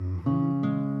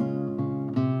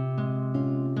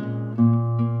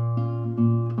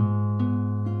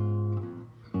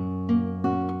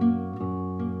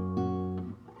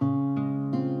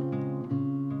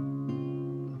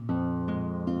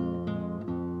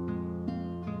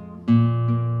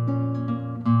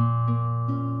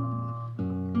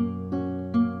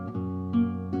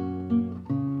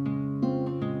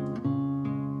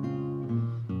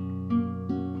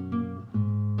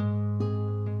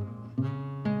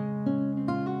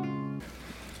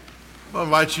I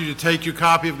invite you to take your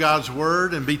copy of God's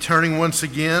Word and be turning once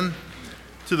again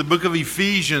to the book of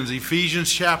Ephesians, Ephesians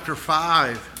chapter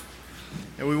 5.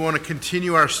 And we want to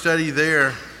continue our study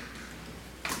there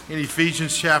in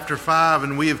Ephesians chapter 5.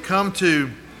 And we have come to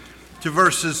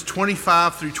verses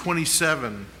 25 through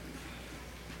 27.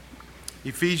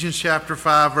 Ephesians chapter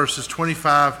 5, verses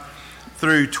 25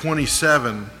 through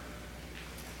 27.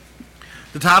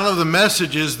 The title of the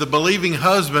message is The Believing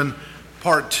Husband,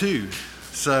 Part 2.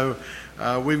 So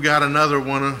we've got another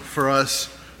one for us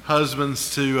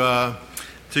husbands to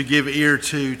give ear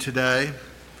to today.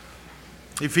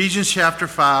 Ephesians chapter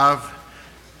 5,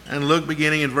 and look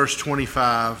beginning in verse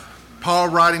 25. Paul,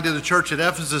 writing to the church at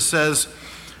Ephesus, says,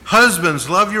 "Husbands,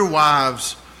 love your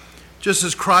wives, just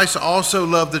as Christ also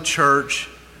loved the church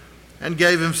and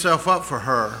gave himself up for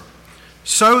her,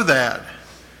 so that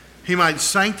he might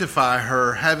sanctify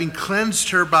her, having cleansed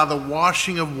her by the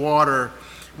washing of water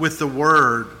with the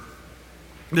word,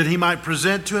 that he might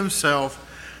present to himself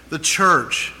the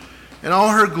church in all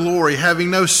her glory,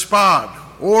 having no spot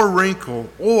or wrinkle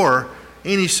or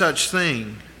any such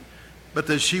thing, but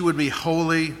that she would be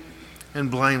holy and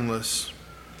blameless."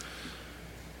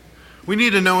 We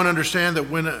need to know and understand that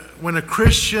when a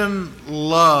Christian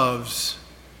loves,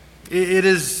 it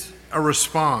is a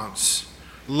response.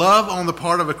 Love on the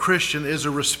part of a Christian is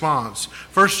a response.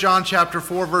 1 John chapter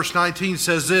 4, verse 19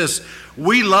 says this,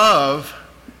 "We love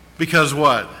because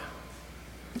what?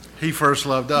 He first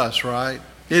loved us," right?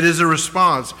 It is a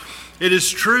response. It is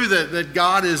true that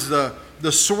God is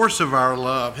the source of our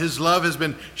love. His love has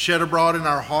been shed abroad in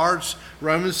our hearts.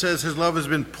 Romans says his love has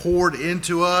been poured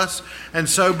into us. And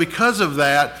so because of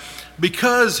that,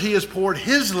 because he has poured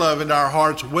his love into our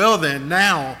hearts, well then,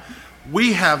 now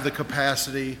we have the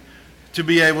capacity to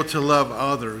be able to love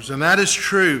others. And that is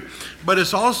true. But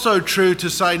it's also true to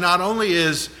say not only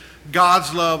is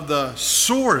God's love the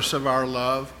source of our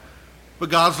love, but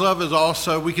God's love is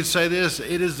also, we could say this,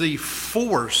 it is the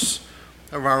force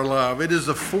of our love. It is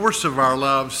the force of our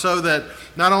love, so that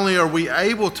not only are we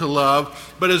able to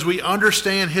love, but as we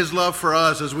understand his love for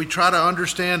us, as we try to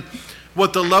understand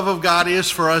what the love of God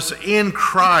is for us in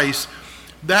Christ,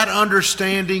 that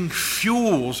understanding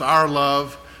fuels our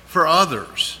love for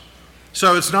others.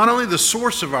 So it's not only the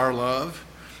source of our love,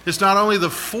 it's not only the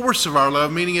force of our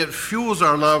love, meaning it fuels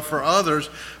our love for others,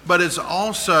 but it's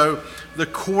also the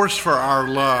course for our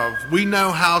love. We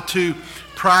know how to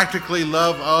practically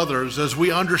love others. As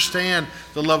we understand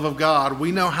the love of God,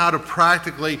 we know how to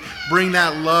practically bring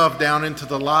that love down into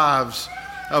the lives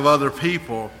of other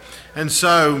people. And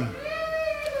so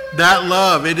that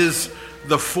love, it is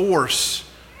the force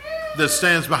that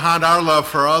stands behind our love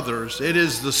for others. It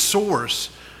is the source.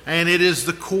 And it is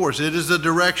the course, it is the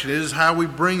direction, it is how we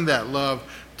bring that love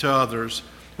to others.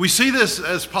 We see this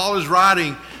as Paul is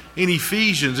writing in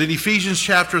Ephesians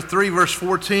chapter 3, verse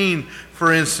 14,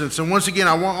 for instance. And once again,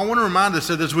 I want to remind us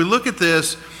that as we look at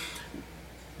this,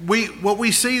 we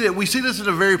see this in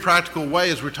a very practical way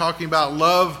as we're talking about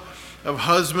love of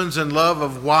husbands and love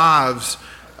of wives.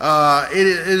 It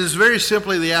is very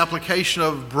simply the application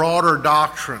of broader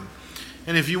doctrine.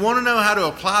 And if you want to know how to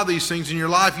apply these things in your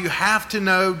life, you have to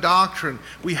know doctrine.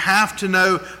 We have to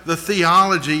know the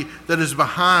theology that is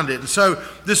behind it. And so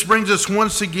this brings us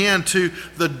once again to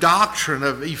the doctrine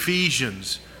of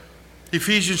Ephesians.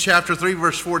 Ephesians chapter 3,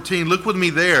 verse 14. Look with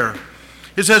me there.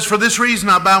 It says, "For this reason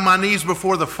I bow my knees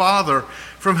before the Father,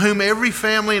 from whom every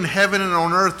family in heaven and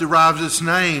on earth derives its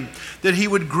name, that he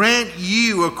would grant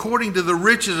you, according to the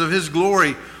riches of his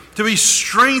glory, to be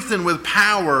strengthened with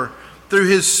power through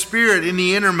his Spirit in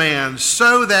the inner man,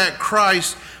 so that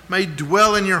Christ may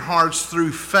dwell in your hearts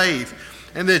through faith,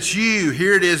 and that you,"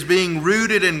 here it is, "being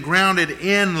rooted and grounded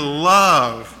in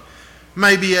love,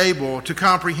 may be able to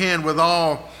comprehend with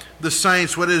all the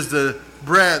saints what is the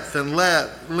breadth and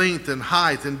length and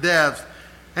height and depth,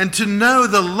 and to know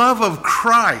the love of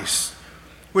Christ,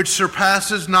 which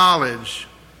surpasses knowledge."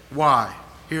 Why?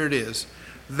 Here it is.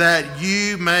 "That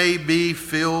you may be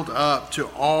filled up to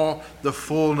all the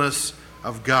fullness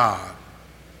of God."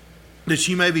 That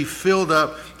you may be filled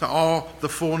up to all the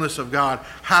fullness of God.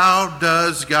 How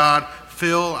does God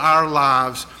fill our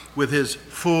lives with his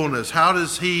fullness? How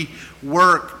does he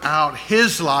work out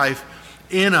his life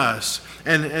in us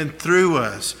and through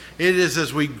us? It is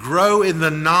as we grow in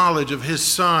the knowledge of his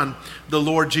Son, the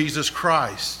Lord Jesus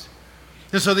Christ.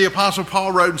 And so the Apostle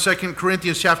Paul wrote in 2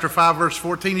 Corinthians chapter 5, verse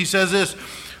 14, he says this,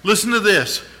 listen to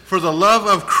this, "For the love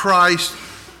of Christ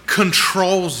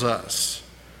controls us,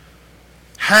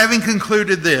 having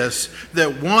concluded this,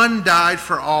 that one died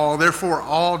for all, therefore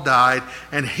all died,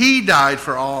 and he died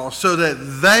for all, so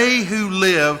that they who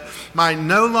live might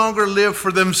no longer live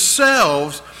for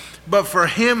themselves, but for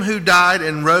him who died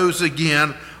and rose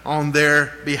again on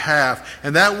their behalf.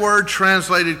 And that word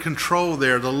translated control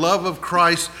there, the love of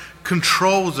Christ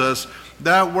controls us.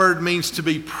 That word means to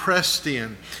be pressed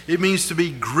in. It means to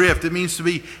be gripped. It means to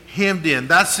be hemmed in.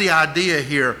 That's the idea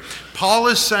here. Paul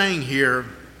is saying here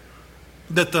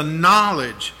that the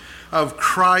knowledge of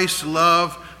Christ's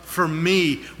love for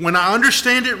me, when I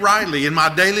understand it rightly in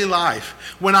my daily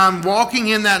life, when I'm walking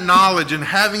in that knowledge and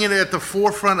having it at the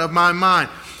forefront of my mind,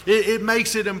 it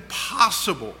makes it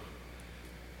impossible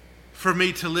for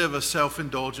me to live a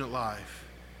self-indulgent life.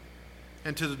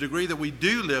 And to the degree that we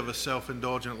do live a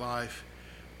self-indulgent life,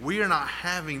 we are not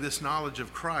having this knowledge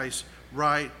of Christ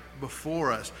right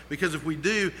before us. Because if we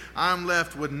do, I'm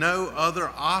left with no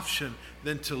other option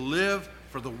than to live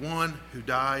for the one who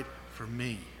died for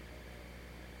me.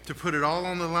 To put it all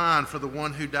on the line for the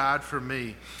one who died for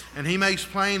me. And he makes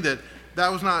plain that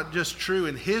that was not just true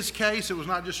in his case. It was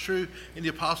not just true in the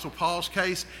Apostle Paul's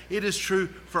case. It is true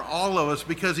for all of us,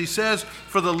 because he says,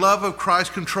 for the love of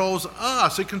Christ controls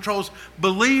us. It controls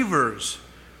believers.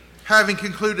 Having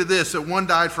concluded this, that one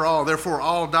died for all, therefore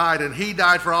all died, and he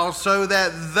died for all, so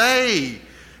that they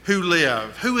who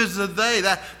live. Who is the they?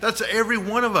 That's every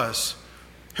one of us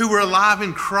who were alive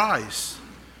in Christ.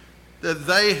 That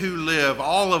they who live,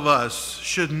 all of us,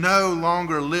 should no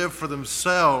longer live for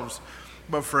themselves,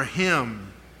 but for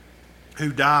him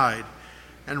who died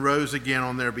and rose again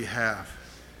on their behalf.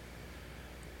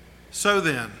 So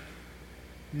then,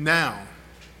 now,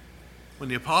 when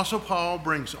the Apostle Paul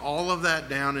brings all of that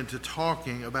down into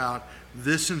talking about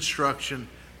this instruction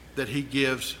that he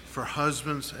gives for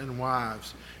husbands and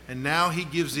wives, and now he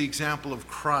gives the example of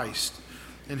Christ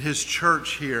and his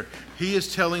church here, he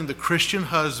is telling the Christian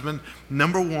husband,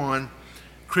 number one,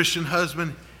 Christian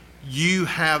husband, you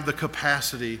have the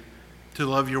capacity to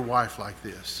love your wife like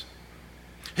this.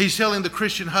 He's telling the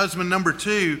Christian husband, number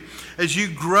two, as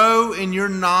you grow in your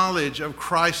knowledge of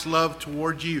Christ's love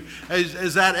toward you,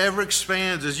 as that ever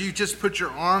expands, as you just put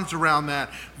your arms around that,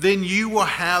 then you will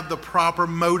have the proper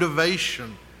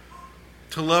motivation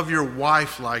to love your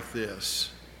wife like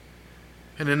this.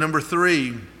 And then number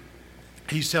three,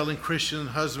 he's telling Christian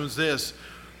husbands this: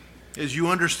 as you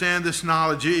understand this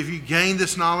knowledge, if you gain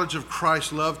this knowledge of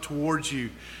Christ's love towards you,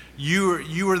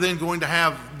 you are then going to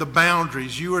have the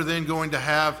boundaries. You are then going to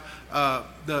have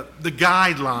the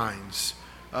guidelines,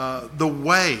 the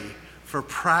way for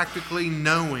practically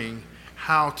knowing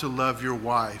how to love your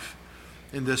wife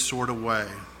in this sort of way.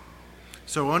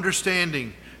 So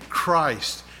understanding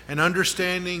Christ and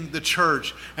understanding the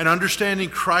church and understanding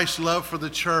Christ's love for the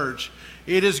church,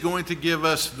 it is going to give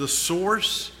us the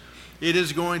source, it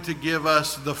is going to give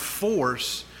us the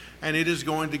force, and it is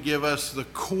going to give us the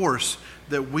course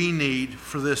that we need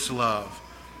for this love.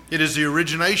 It is the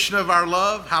origination of our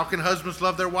love. How can husbands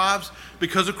love their wives?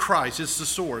 Because of Christ. It's the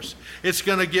source. It's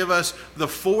going to give us the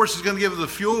force. It's going to give us the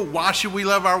fuel. Why should we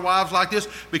love our wives like this?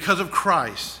 Because of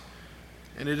Christ.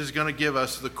 And it is going to give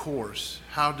us the course.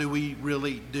 How do we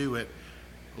really do it?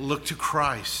 Look to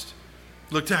Christ.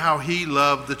 Look to how he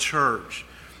loved the church.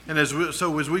 And as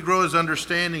we grow as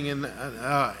understanding, and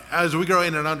as we grow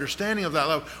in an understanding of that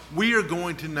love, we are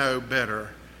going to know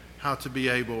better how to be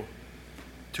able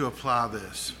to apply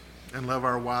this and love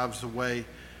our wives the way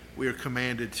we are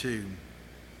commanded to.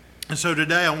 And so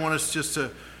today I want us just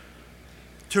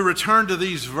to return to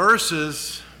these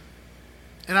verses,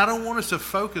 and I don't want us to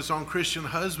focus on Christian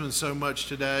husbands so much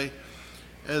today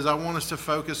as I want us to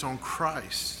focus on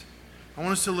Christ. I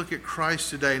want us to look at Christ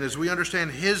today, and as we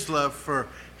understand his love for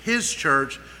his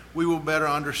church, we will better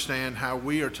understand how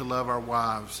we are to love our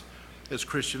wives as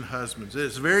Christian husbands.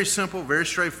 It's very simple, very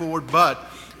straightforward, but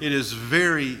it is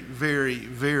very, very,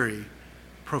 very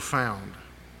profound.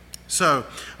 So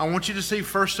I want you to see,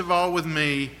 first of all, with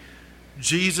me,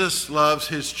 Jesus loves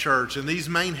his church. And these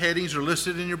main headings are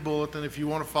listed in your bulletin if you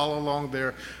want to follow along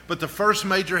there. But the first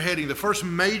major heading, the first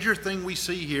major thing we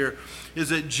see here is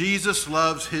that Jesus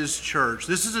loves his church.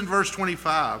 This is in verse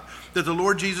 25, that the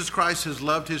Lord Jesus Christ has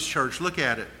loved his church. Look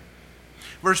at it.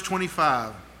 Verse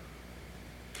 25.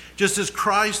 Just as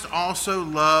Christ also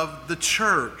loved the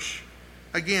church.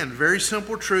 Again, very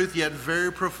simple truth, yet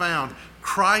very profound.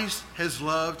 Christ has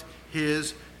loved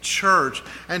his church.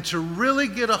 And to really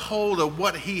get a hold of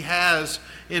what he has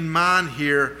in mind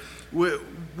here,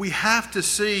 we have to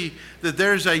see that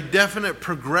there's a definite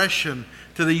progression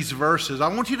to these verses.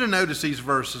 I want you to notice these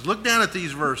verses. Look down at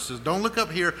these verses. Don't look up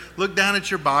here. Look down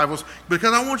at your Bibles,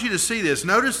 because I want you to see this.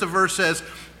 Notice the verse says,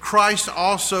 Christ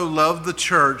also loved the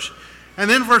church. And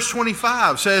then verse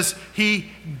 25 says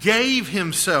he gave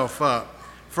himself up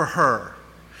for her.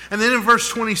 And then in verse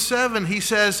 27 he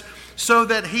says, so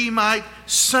that he might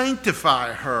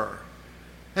sanctify her.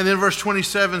 And then verse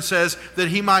 27 says that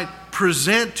he might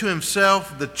present to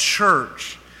himself the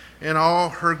church in all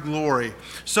her glory.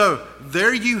 So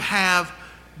there you have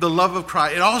the love of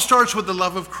Christ. It all starts with the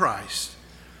love of Christ.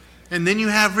 And then you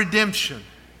have redemption.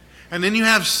 And then you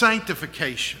have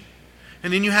sanctification.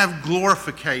 And then you have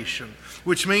glorification,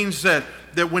 which means that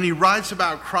when he writes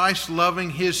about Christ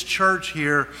loving his church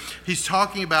here, he's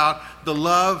talking about the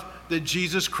love that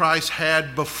Jesus Christ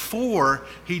had before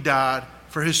he died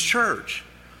for his church.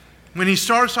 When he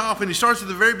starts off, and he starts at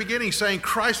the very beginning saying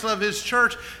Christ loved his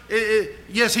church,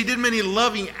 yes, he did many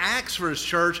loving acts for his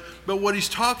church, but what he's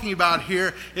talking about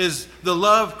here is the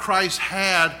love Christ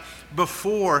had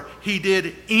before he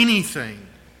did anything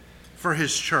for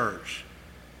his church.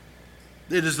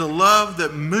 It is the love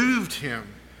that moved him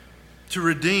to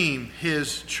redeem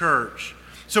his church.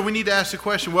 So we need to ask the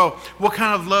question, well, what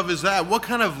kind of love is that? What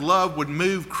kind of love would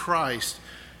move Christ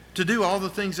to do all the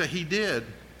things that he did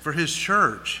for his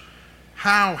church?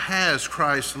 How has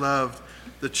Christ loved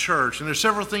the church? And there's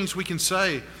several things we can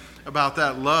say about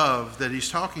that love that he's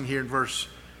talking here in verse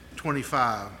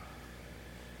 25.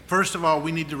 First of all,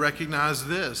 we need to recognize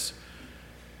this.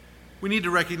 We need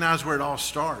to recognize where it all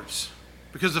starts.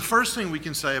 Because the first thing we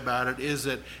can say about it is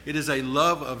that it is a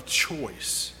love of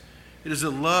choice. It is a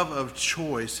love of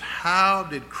choice. How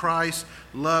did Christ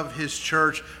love his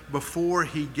church before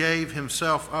he gave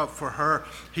himself up for her?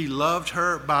 He loved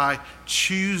her by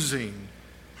choosing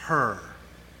her.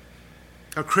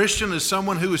 A Christian is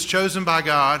someone who is chosen by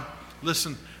God.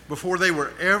 Listen, before they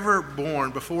were ever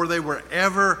born, before they were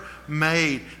ever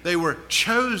made, they were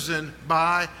chosen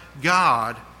by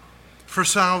God for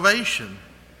salvation.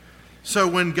 So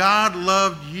when God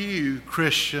loved you,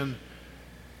 Christian,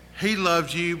 he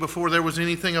loved you before there was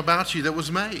anything about you that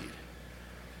was made.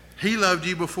 He loved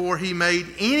you before he made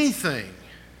anything.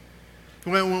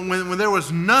 When there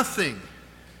was nothing,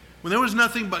 when there was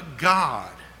nothing but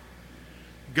God,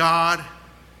 God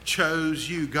chose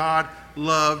you. God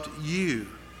loved you.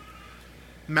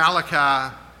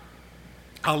 Malachi,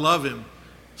 I love him.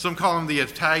 Some call him the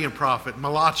Italian prophet,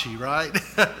 Malachi, right?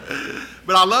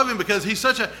 But I love him because he's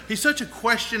such a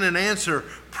question and answer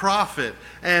prophet,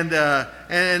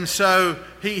 and so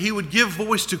he would give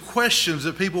voice to questions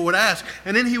that people would ask,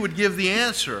 and then he would give the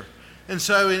answer. And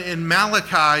so in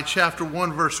Malachi chapter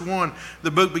 1, verse 1, the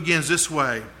book begins this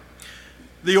way: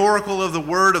 the oracle of the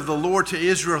word of the Lord to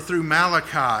Israel through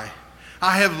Malachi.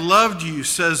 I have loved you,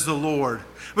 says the Lord.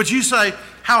 But you say,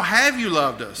 how have you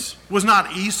loved us? Was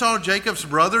not Esau Jacob's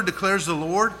brother, declares the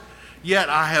Lord? Yet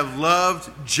I have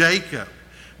loved Jacob,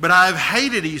 but I have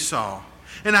hated Esau,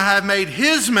 and I have made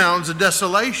his mountains a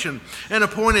desolation, and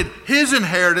appointed his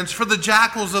inheritance for the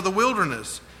jackals of the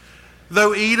wilderness.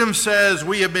 Though Edom says,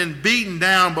 we have been beaten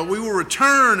down, but we will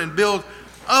return and build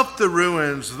up the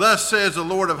ruins. Thus says the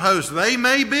Lord of hosts, they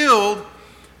may build,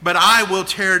 but I will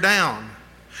tear down.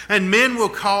 And men will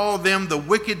call them the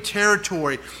wicked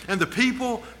territory, and the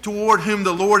people toward whom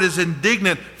the Lord is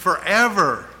indignant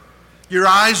forever. Your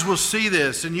eyes will see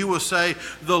this, and you will say,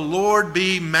 the Lord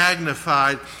be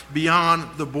magnified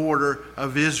beyond the border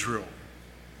of Israel.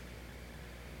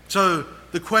 So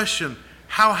the question,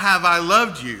 how have I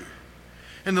loved you?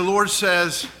 And the Lord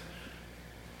says,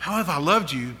 how have I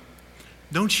loved you?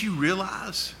 Don't you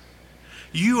realize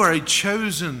you are a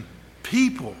chosen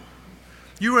people?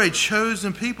 You are a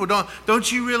chosen people.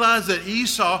 Don't you realize that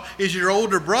Esau is your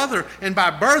older brother, and by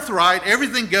birthright,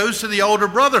 everything goes to the older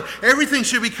brother. Everything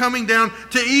should be coming down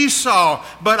to Esau,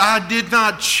 but I did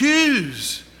not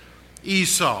choose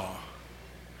Esau.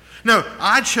 No,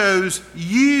 I chose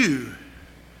you.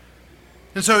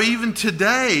 And so even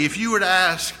today, if you were to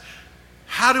ask,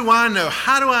 how do I know?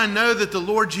 How do I know that the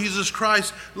Lord Jesus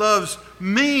Christ loves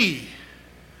me?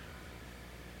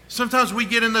 Sometimes we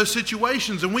get in those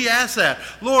situations and we ask that,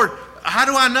 Lord, how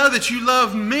do I know that you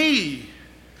love me?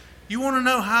 You want to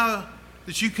know how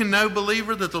that you can know,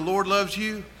 believer, that the Lord loves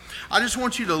you? I just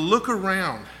want you to look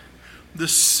around the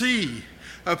sea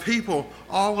of people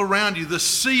all around you, the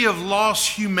sea of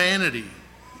lost humanity,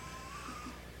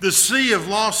 the sea of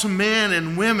lost men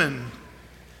and women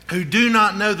who do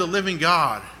not know the living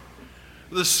God.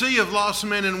 The sea of lost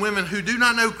men and women who do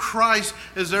not know Christ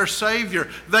as their Savior.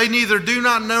 They neither do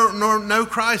not know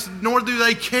Christ, nor do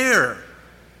they care.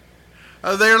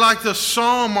 They're like the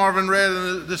psalm Marvin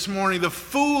read this morning. The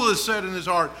fool has said in his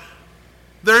heart,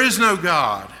 there is no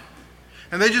God.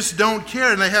 And they just don't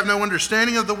care, and they have no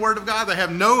understanding of the Word of God. They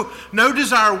have no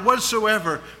desire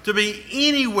whatsoever to be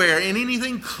anywhere in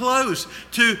anything close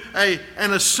to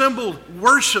an assembled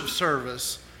worship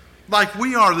service like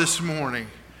we are this morning.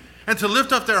 and to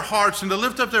lift up their hearts and to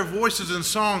lift up their voices in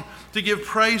song to give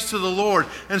praise to the Lord.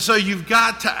 And so you've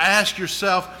got to ask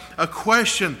yourself a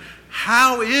question.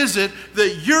 How is it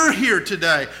that you're here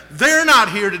today? They're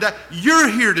not here today. You're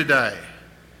here today.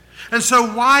 And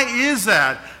so why is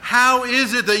that? How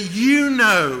is it that you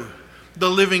know the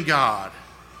living God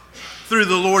through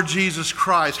the Lord Jesus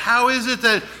Christ? How is it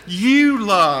that you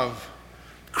love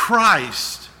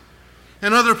Christ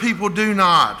and other people do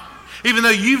not? Even though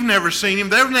you've never seen him,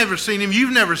 they've never seen him,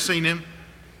 you've never seen him.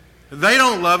 They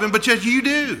don't love him, but yet you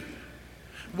do.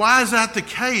 Why is that the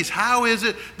case? How is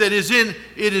it that it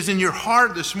is in your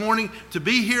heart this morning to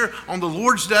be here on the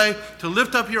Lord's Day, to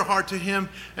lift up your heart to him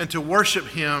and to worship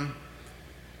him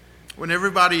when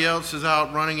everybody else is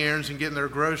out running errands and getting their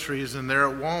groceries and they're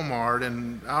at Walmart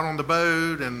and out on the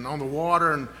boat and on the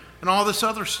water and all this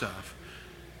other stuff?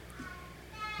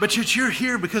 But yet you're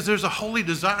here because there's a holy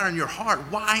desire in your heart.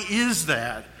 Why is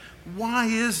that? Why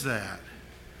is that?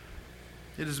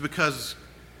 It is because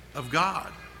of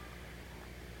God.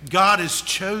 God has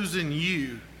chosen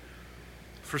you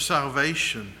for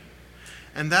salvation.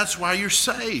 And that's why you're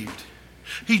saved.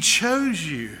 He chose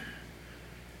you.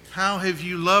 How have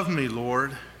you loved me,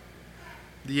 Lord?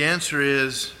 The answer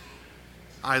is,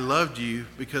 I loved you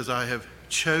because I have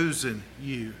chosen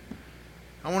you.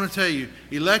 I want to tell you,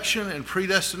 election and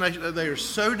predestination, they are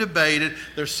so debated.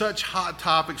 They're such hot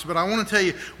topics. But I want to tell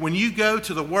you, when you go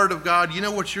to the Word of God, you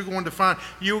know what you're going to find?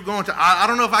 You're going to, I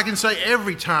don't know if I can say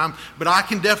every time, but I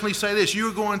can definitely say this.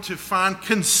 You're going to find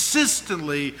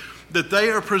consistently that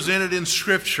they are presented in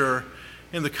Scripture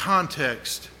in the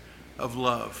context of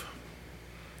love.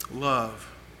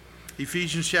 Love.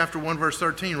 Ephesians chapter 1, verse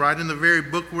 13, right in the very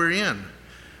book we're in.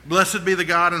 Blessed be the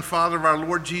God and Father of our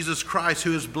Lord Jesus Christ,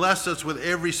 who has blessed us with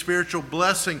every spiritual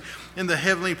blessing in the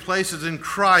heavenly places in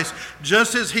Christ,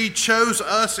 just as he chose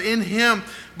us in him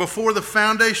before the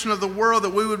foundation of the world,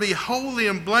 that we would be holy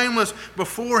and blameless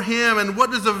before him. And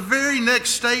what does the very next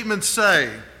statement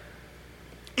say?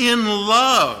 In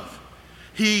love,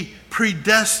 he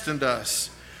predestined us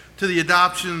to the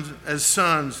adoption as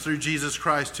sons through Jesus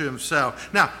Christ to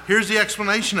himself. Now, here's the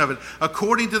explanation of it.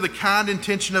 According to the kind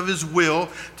intention of his will,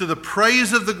 to the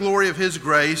praise of the glory of his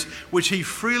grace, which he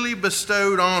freely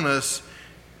bestowed on us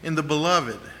in the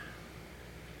beloved.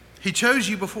 He chose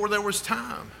you before there was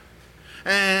time.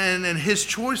 And his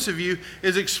choice of you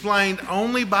is explained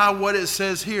only by what it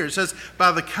says here. It says,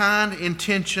 by the kind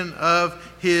intention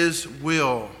of his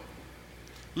will.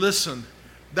 Listen.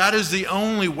 That is the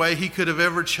only way he could have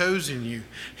ever chosen you.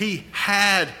 He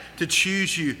had to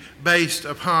choose you based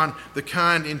upon the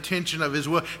kind intention of his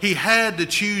will. He had to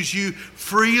choose you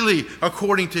freely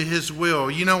according to his will.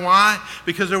 You know why?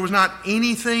 Because there was not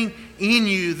anything in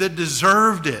you that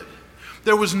deserved it.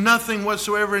 There was nothing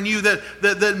whatsoever in you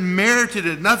that merited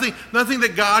it. Nothing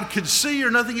that God could see or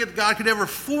nothing that God could ever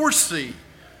foresee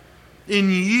in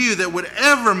you that would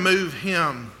ever move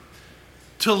him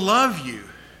to love you.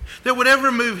 That would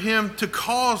ever move him to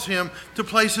cause him to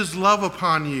place his love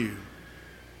upon you.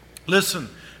 Listen,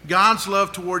 God's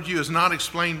love toward you is not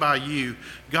explained by you.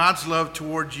 God's love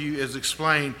toward you is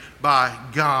explained by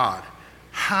God.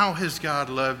 How has God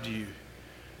loved you?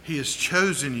 He has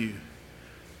chosen you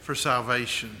for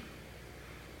salvation.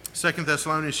 2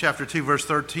 Thessalonians chapter 2, verse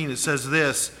 13, it says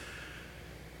this,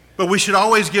 but we should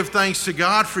always give thanks to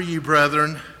God for you,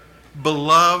 brethren,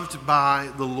 beloved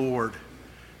by the Lord,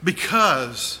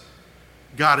 because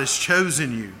God has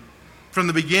chosen you from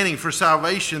the beginning for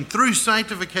salvation through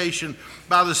sanctification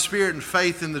by the Spirit and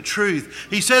faith in the truth.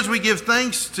 He says we give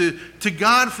thanks to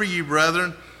God for you,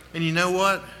 brethren. And you know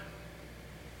what?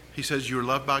 He says you are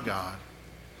loved by God.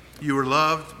 You are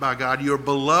loved by God. You are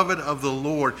beloved of the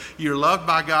Lord. You're loved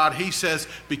by God, he says,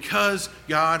 because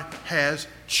God has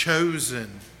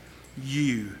chosen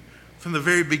you from the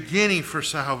very beginning for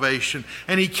salvation.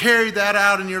 And he carried that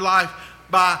out in your life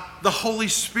by the Holy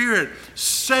Spirit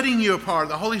setting you apart,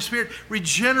 the Holy Spirit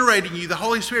regenerating you, the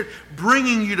Holy Spirit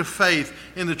bringing you to faith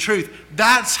in the truth.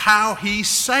 That's how he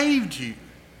saved you.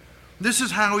 This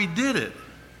is how he did it.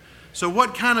 So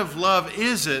what kind of love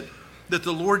is it that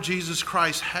the Lord Jesus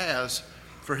Christ has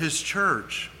for his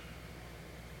church?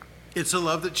 It's a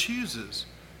love that chooses.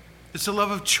 It's a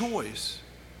love of choice.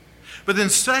 But then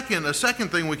a second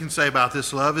thing we can say about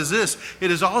this love is this.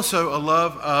 It is also a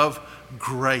love of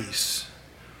grace.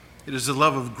 It is a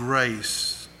love of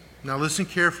grace. Now listen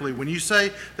carefully. When you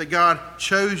say that God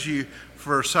chose you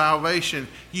for salvation,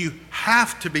 you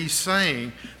have to be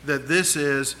saying that this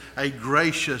is a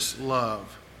gracious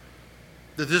love.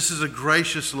 That this is a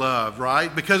gracious love,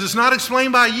 right? Because it's not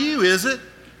explained by you, is it?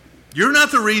 You're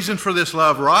not the reason for this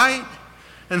love, right?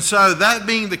 And so that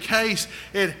being the case,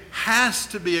 it has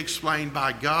to be explained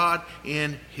by God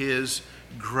in His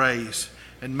grace.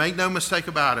 And make no mistake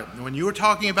about it, when you're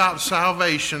talking about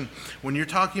salvation, when you're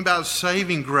talking about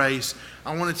saving grace,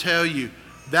 I want to tell you,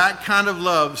 that kind of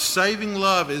love, saving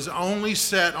love, is only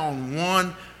set on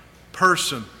one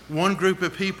person, one group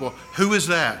of people. Who is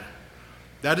that?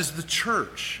 That is the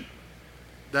church.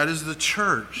 That is the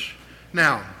church.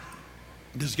 Now,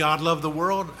 does God love the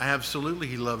world? Absolutely,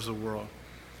 He loves the world.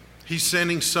 He's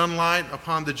sending sunlight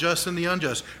upon the just and the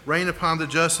unjust, rain upon the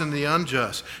just and the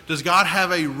unjust. Does God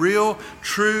have a real,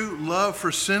 true love for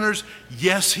sinners?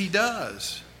 Yes, He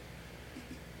does.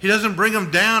 He doesn't bring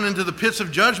them down into the pits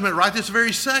of judgment right this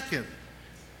very second.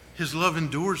 His love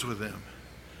endures with them.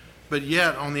 But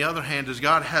yet, on the other hand, does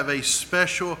God have a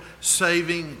special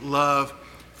saving love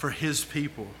for His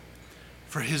people,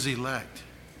 for His elect?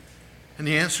 And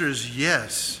the answer is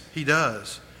yes, He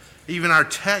does. Even our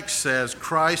text says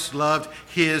Christ loved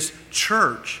His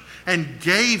church and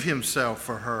gave Himself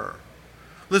for her.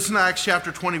 Listen to Acts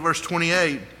chapter 20, verse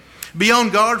 28. Be on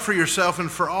guard for yourself and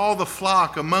for all the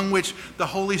flock among which the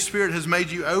Holy Spirit has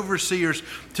made you overseers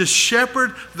to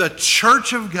shepherd the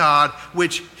church of God,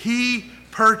 which He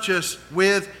purchased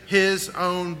with His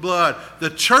own blood. The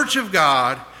church of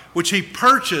God, which He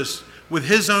purchased with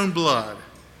His own blood.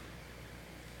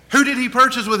 Who did He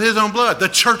purchase with His own blood? The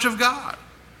church of God.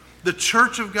 The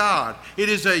church of God. It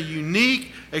is a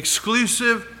unique,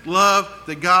 exclusive love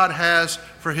that God has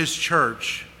for His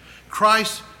church.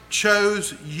 Christ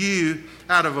chose you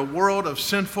out of a world of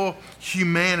sinful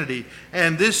humanity.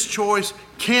 And this choice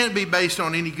can't be based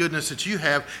on any goodness that you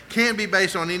have, can't be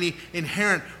based on any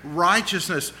inherent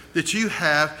righteousness that you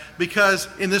have, because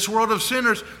in this world of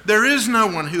sinners, there is no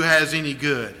one who has any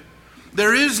good.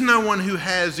 There is no one who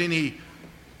has any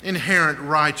inherent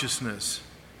righteousness.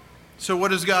 So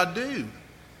what does God do?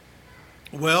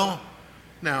 Well,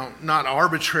 now, not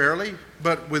arbitrarily,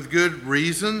 but with good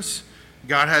reasons.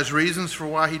 God has reasons for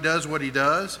why He does what He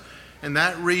does, and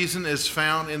that reason is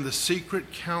found in the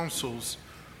secret counsels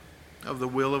of the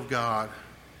will of God.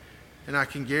 And I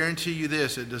can guarantee you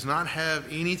this, it does not have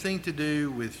anything to do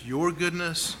with your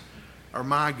goodness or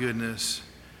my goodness,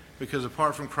 because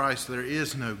apart from Christ there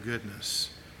is no goodness.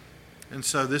 And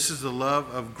so this is the love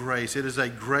of grace. It is a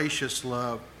gracious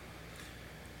love.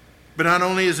 But not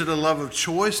only is it a love of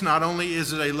choice, not only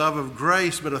is it a love of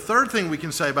grace, but a third thing we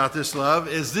can say about this love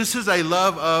is this is a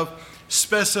love of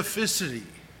specificity.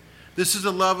 This is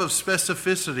a love of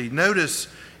specificity. Notice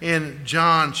in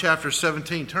John chapter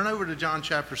 17. Turn over to John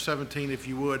chapter 17 if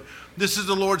you would. This is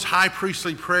the Lord's high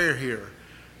priestly prayer here.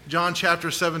 John chapter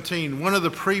 17, one of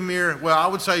the premier, well, I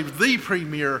would say the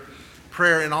premier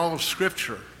prayer in all of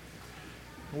Scripture.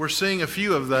 We're seeing a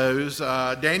few of those.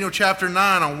 Daniel chapter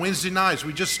 9 on Wednesday nights.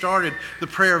 We just started the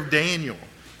prayer of Daniel,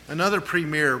 another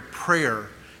premier prayer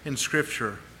in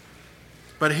Scripture.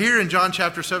 But here in John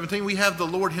chapter 17, we have the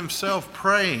Lord Himself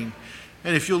praying.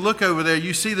 And if you look over there,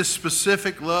 you see the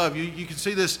specific love. You can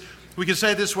see this, we can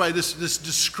say it this way, this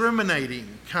discriminating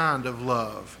kind of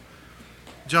love.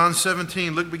 John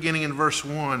 17, look beginning in verse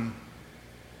 1.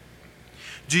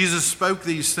 Jesus spoke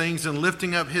these things, and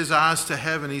lifting up His eyes to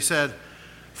heaven, He said,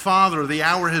 Father, the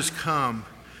hour has come.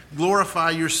 Glorify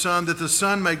your Son, that the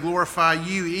Son may glorify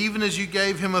you, even as you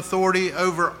gave Him authority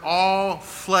over all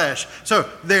flesh. So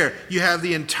there, you have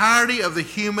the entirety of the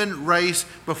human race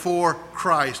before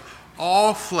Christ.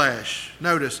 All flesh.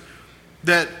 Notice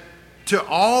that to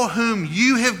all whom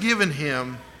you have given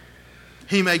Him,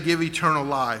 He may give eternal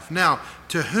life. Now,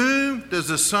 to whom does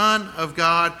the Son of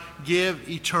God give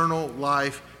eternal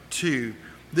life to?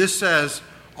 This says,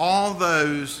 all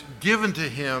those given to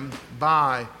Him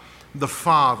by the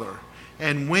Father.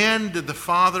 And when did the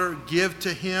Father give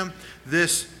to Him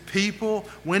this people?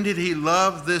 When did He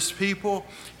love this people?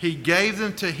 He gave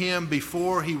them to Him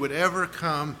before He would ever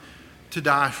come to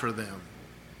die for them.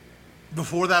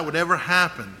 Before that would ever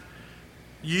happen,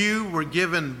 you were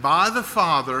given by the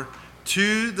Father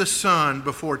to the Son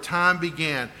before time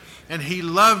began. And He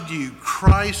loved you.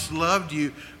 Christ loved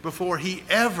you before He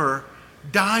ever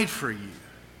died for you.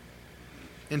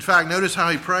 In fact, notice how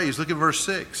He prays. Look at verse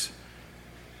 6.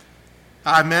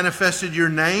 I manifested your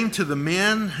name to the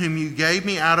men whom you gave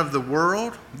me out of the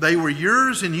world. They were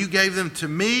yours, and you gave them to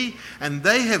me, and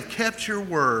they have kept your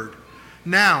word.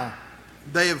 Now,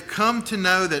 they have come to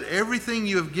know that everything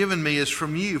you have given me is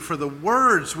from you, for the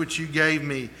words which you gave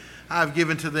me I have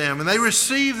given to them. And they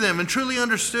received them and truly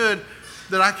understood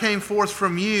that I came forth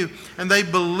from you, and they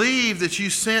believed that you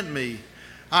sent me.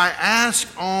 I ask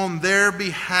on their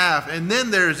behalf. And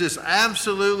then there's this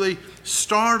absolutely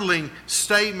startling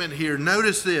statement here.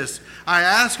 Notice this. I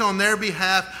ask on their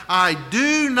behalf. I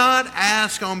do not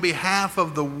ask on behalf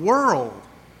of the world,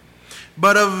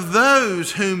 but of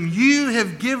those whom you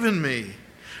have given me.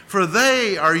 For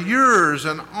they are yours,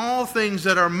 and all things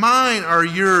that are mine are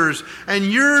yours, and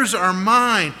yours are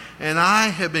mine, and I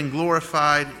have been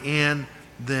glorified in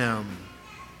them.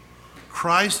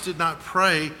 Christ did not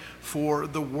pray for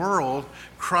the world.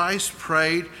 Christ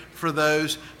prayed for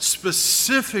those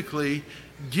specifically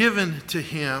given to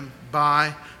him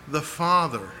by the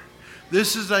Father.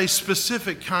 This is a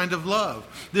specific kind of love.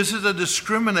 This is a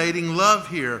discriminating love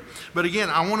here. But again,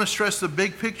 I want to stress the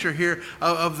big picture here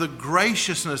of the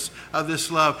graciousness of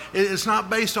this love. It's not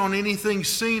based on anything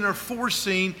seen or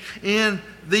foreseen in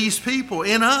these people,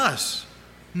 in us.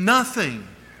 Nothing.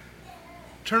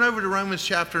 Turn over to Romans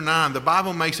chapter 9. The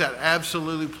Bible makes that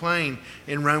absolutely plain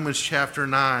in Romans chapter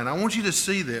 9. I want you to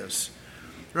see this.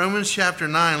 Romans chapter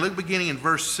 9, look beginning in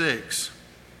verse 6.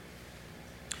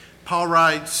 Paul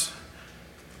writes,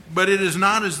 but it is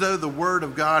not as though the word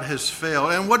of God has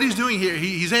failed. And what he's doing here,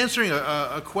 he's answering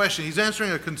a question. He's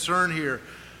answering a concern here.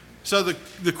 So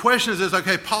the question is this,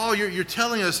 okay, Paul, you're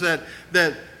telling us that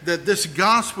this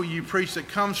gospel you preach that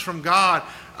comes from God,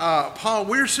 Paul,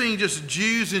 we're seeing just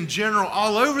Jews in general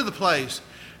all over the place.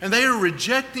 And they are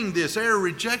rejecting this. They are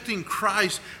rejecting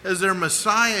Christ as their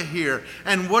Messiah here.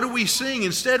 And what are we seeing?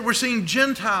 Instead, we're seeing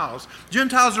Gentiles.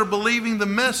 Gentiles are believing the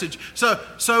message.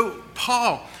 So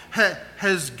Paul,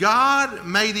 has God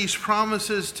made these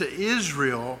promises to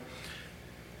Israel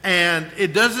and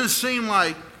it doesn't seem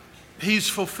like he's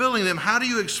fulfilling them? How do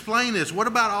you explain this? What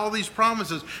about all these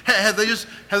promises? Have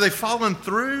they fallen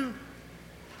through?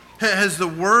 Has the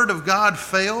word of God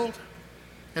failed?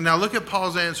 And now look at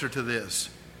Paul's answer to this.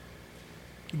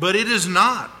 But it is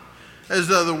not as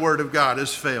though the word of God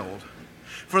has failed.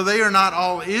 For they are not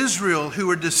all Israel who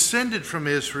are descended from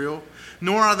Israel,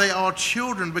 nor are they all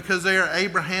children because they are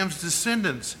Abraham's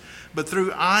descendants. But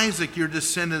through Isaac your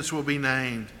descendants will be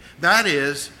named. That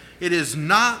is, it is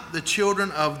not the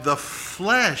children of the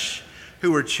flesh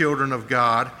who are children of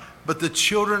God, but the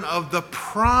children of the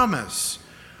promise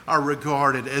are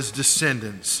regarded as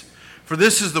descendants. For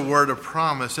this is the word of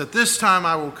promise. At this time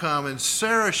I will come, and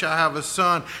Sarah shall have a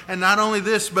son. And not only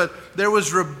this, but there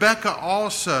was Rebekah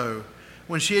also,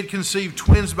 when she had conceived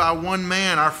twins by one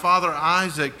man, our father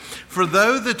Isaac. For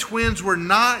though the twins were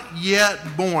not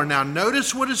yet born. Now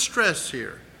notice what is stressed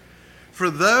here. For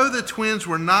though the twins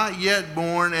were not yet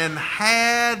born and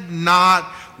had not,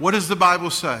 what does the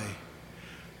Bible say?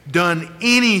 Done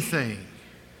anything,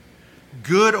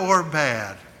 good or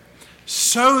bad,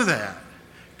 so that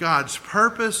God's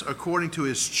purpose according to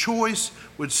his choice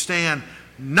would stand,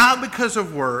 not because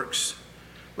of works,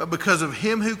 but because of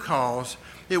him who calls.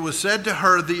 It was said to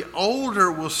her, the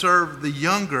older will serve the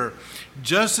younger,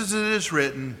 just as it is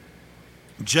written,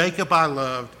 Jacob I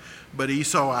loved, but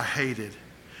Esau I hated.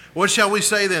 What shall we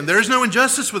say then? There is no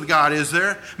injustice with God, is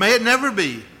there? May it never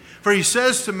be. For he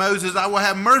says to Moses, I will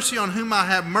have mercy on whom I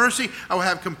have mercy. I will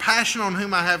have compassion on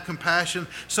whom I have compassion.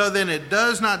 So then it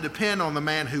does not depend on the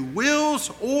man who wills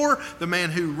or the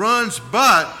man who runs,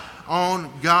 but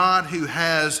on God who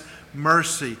has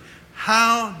mercy.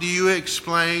 How do you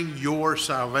explain your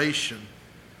salvation?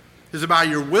 Is it by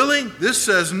your willing? This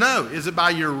says no. Is it by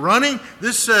your running?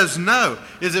 This says no.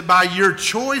 Is it by your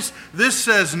choice? This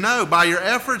says no. By your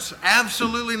efforts?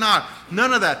 Absolutely not.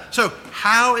 None of that. So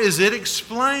how is it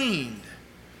explained?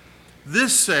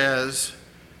 This says,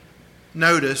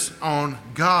 notice, on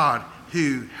God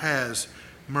who has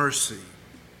mercy.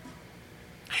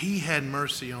 He had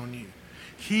mercy on you.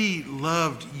 He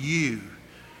loved you.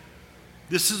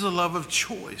 This is a love of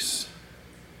choice.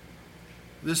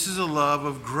 This is a love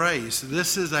of grace.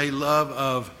 This is a love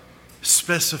of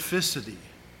specificity.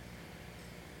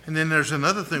 And then there's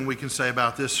another thing we can say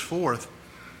about this fourth.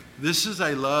 This is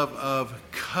a love of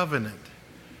covenant.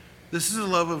 This is a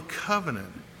love of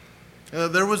covenant.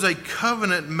 There was a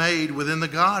covenant made within the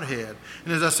Godhead.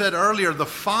 And as I said earlier, the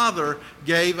Father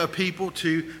gave a people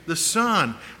to the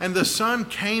Son. And the Son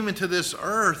came into this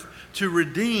earth to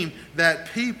redeem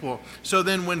that people. So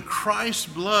then when Christ's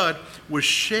blood was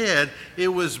shed, it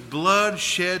was blood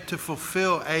shed to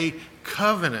fulfill a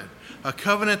covenant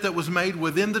that was made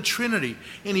within the Trinity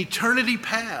in eternity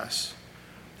past.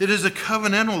 It is a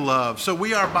covenantal love. So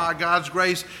we are by God's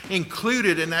grace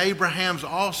included in Abraham's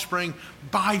offspring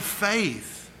by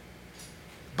faith.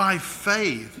 By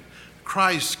faith.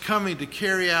 Christ coming to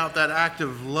carry out that act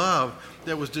of love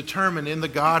that was determined in the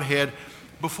Godhead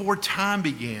before time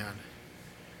began,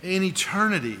 in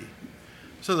eternity.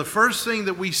 So the first thing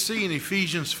that we see in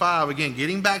Ephesians 5, again,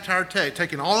 getting back to our text,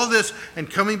 taking all of this and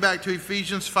coming back to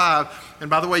Ephesians 5, and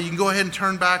by the way, you can go ahead and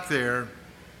turn back there,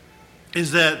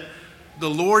 is that the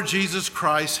Lord Jesus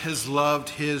Christ has loved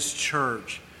his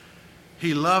church.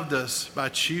 He loved us by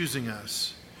choosing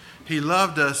us. He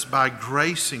loved us by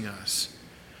gracing us.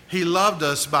 He loved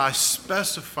us by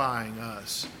specifying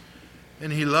us.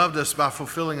 And he loved us by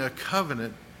fulfilling a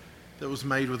covenant that was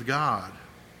made with God.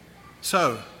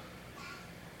 So,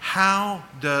 how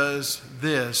does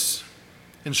this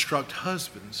instruct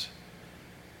husbands?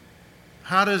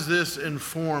 How does this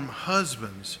inform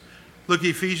husbands? Look at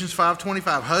Ephesians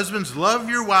 5:25. Husbands, love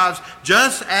your wives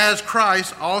just as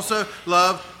Christ also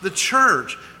loved the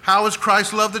church. How has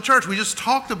Christ loved the church? We just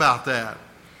talked about that.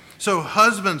 So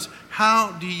husbands,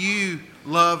 how do you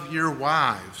love your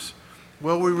wives?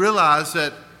 Well, we realize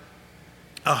that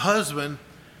a husband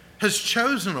has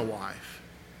chosen a wife.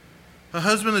 A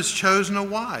husband has chosen a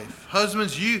wife.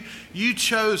 Husbands, you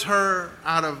chose her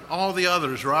out of all the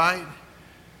others, right?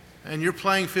 And your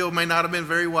playing field may not have been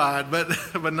very wide,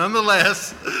 but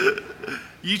nonetheless,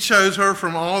 you chose her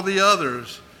from all the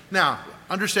others. Now,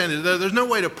 understand that there's no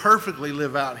way to perfectly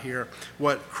live out here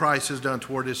what Christ has done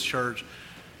toward his church.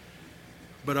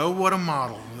 But oh, what a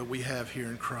model that we have here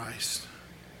in Christ.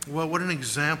 Well, what an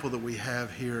example that we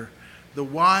have here. The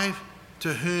wife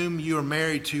to whom you are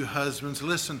married to, husbands,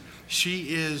 listen,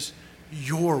 she is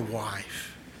your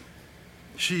wife.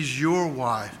 She's your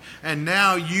wife. And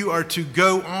now you are to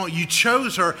go on. You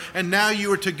chose her, and now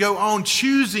you are to go on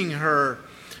choosing her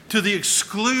to the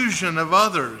exclusion of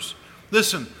others.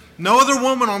 Listen, no other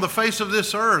woman on the face of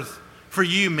this earth for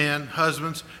you, men,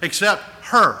 husbands, except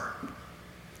her.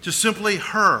 Just simply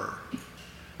her.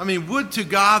 I mean, would to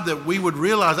God that we would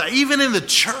realize that, even in the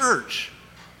church.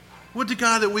 Would to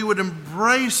God that we would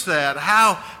embrace that,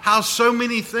 how so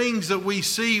many things that we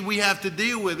see we have to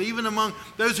deal with, even among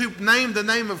those who name the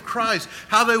name of Christ,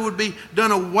 how they would be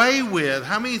done away with.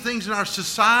 How many things in our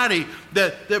society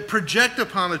that project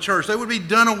upon the church, they would be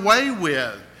done away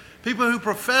with. People who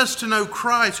profess to know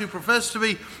Christ, who profess to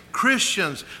be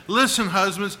Christians. Listen,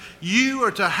 husbands, you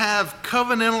are to have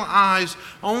covenantal eyes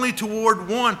only toward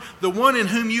one, the one in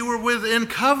whom you were with in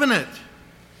covenant.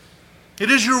 It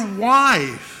is your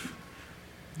wife,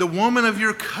 the woman of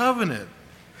your covenant.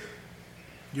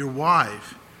 Your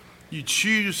wife. You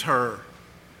choose her.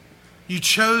 You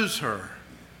chose her.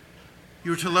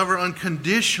 You are to love her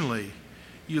unconditionally.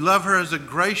 You love her as a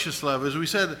gracious love. As we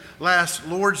said last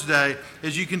Lord's Day,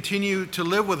 as you continue to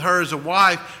live with her as a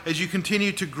wife, as you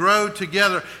continue to grow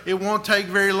together, it won't take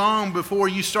very long before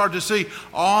you start to see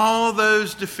all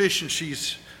those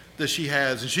deficiencies that she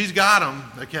has. And she's got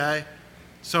them, okay?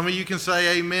 Some of you can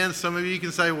say amen. Some of you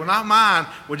can say, well, not mine.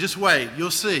 Well, just wait.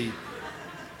 You'll see.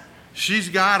 She's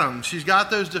got them. She's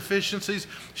got those deficiencies.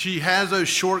 She has those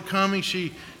shortcomings.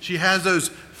 She has those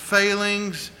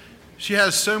failings. She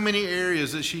has so many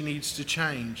areas that she needs to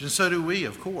change. And so do we,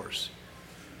 of course.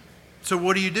 So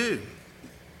what do?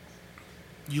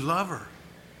 You love her.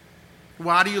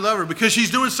 Why do you love her? Because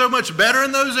she's doing so much better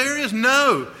in those areas?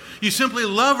 No. You simply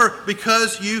love her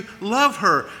because you love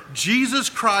her.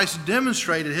 Jesus Christ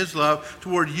demonstrated his love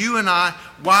toward you and I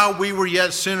while we were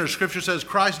yet sinners. Scripture says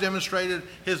Christ demonstrated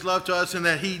his love to us in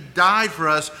that he died for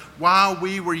us while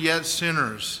we were yet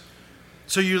sinners.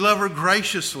 So you love her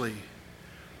graciously.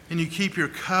 And you keep your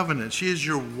covenant. She is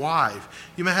your wife.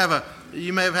 You may have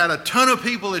had a ton of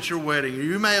people at your wedding, or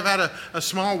you may have had a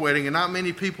small wedding and not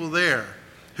many people there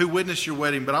who witnessed your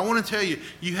wedding. But I want to tell you,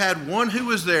 you had one who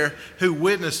was there who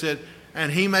witnessed it,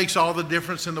 and he makes all the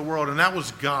difference in the world, and that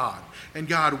was God. And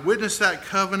God witnessed that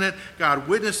covenant. God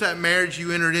witnessed that marriage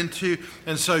you entered into.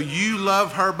 And so you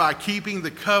love her by keeping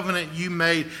the covenant you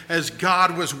made as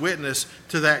God was witness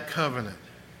to that covenant.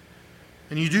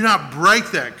 And you do not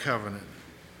break that covenant.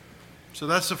 So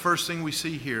that's the first thing we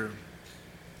see here,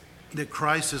 that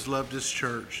Christ has loved his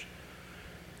church.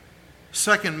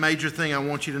 Second major thing I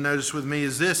want you to notice with me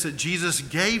is this, that Jesus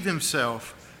gave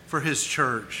himself for his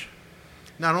church.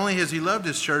 Not only has he loved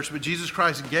his church, but Jesus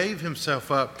Christ gave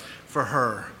himself up for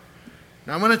her.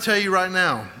 Now I'm going to tell you right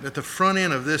now, at the front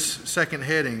end of this second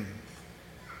heading,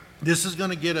 this is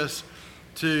going to get us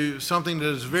to something that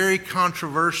is very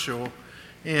controversial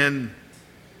in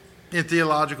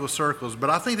theological circles. But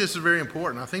I think this is very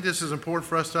important. I think this is important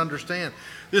for us to understand.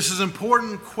 This is an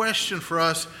important question for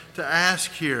us to ask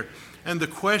here. And the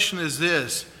question is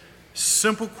this,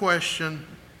 simple question,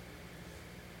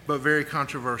 but very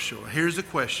controversial. Here's the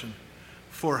question.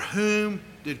 For whom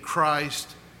did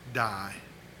Christ die?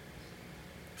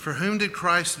 For whom did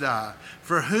Christ die?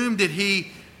 For whom did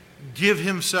he give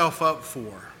himself up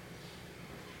for?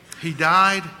 He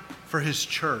died for his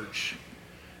church.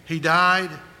 He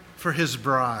died for his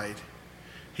bride.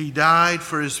 He died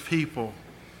for his people.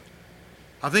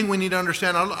 I think we need to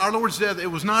understand our Lord's death, it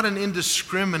was not an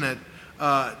indiscriminate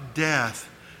death.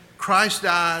 Christ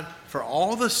died for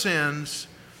all the sins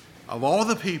of all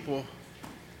the people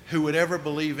who would ever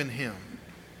believe in him.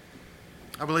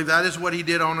 I believe that is what he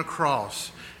did on the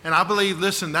cross. And I believe,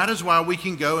 listen, that is why we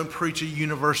can go and preach a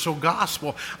universal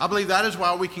gospel. I believe that is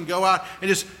why we can go out and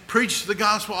just preach the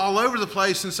gospel all over the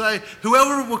place and say,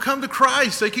 whoever will come to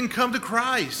Christ, they can come to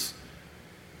Christ.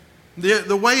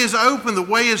 The way is open, the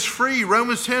way is free.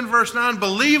 Romans 10 verse 9,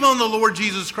 believe on the Lord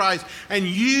Jesus Christ and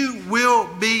you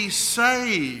will be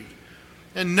saved.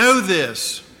 And know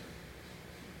this,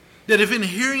 that if in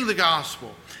hearing the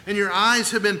gospel and your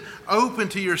eyes have been open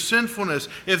to your sinfulness,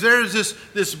 if there is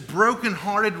this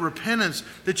broken-hearted repentance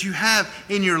that you have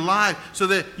in your life so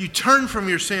that you turn from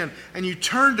your sin and you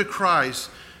turn to Christ,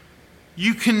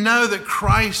 you can know that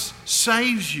Christ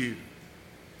saves you.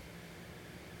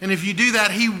 And if you do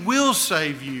that, he will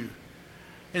save you.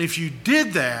 And if you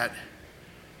did that,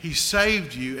 he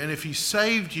saved you. And if he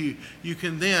saved you, you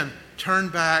can then turn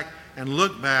back and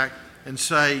look back and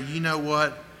say, you know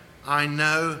what? I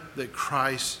know that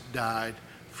Christ died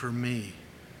for me.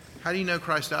 How do you know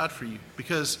Christ died for you?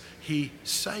 Because he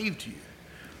saved you.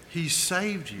 He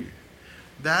saved you.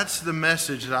 That's the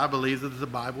message that I believe that the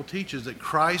Bible teaches, that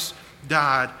Christ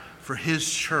died for his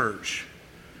church.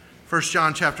 1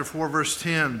 John chapter 4, verse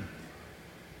 10.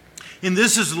 And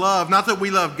this is love, not that we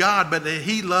love God, but that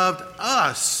he loved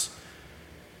us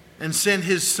and sent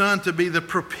his Son to be the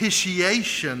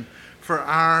propitiation for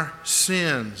our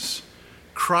sins.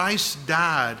 Christ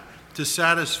died to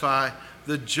satisfy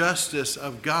the justice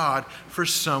of God for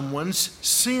someone's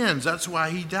sins. That's why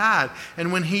he died.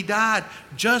 And when he died,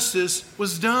 justice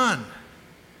was done.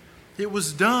 It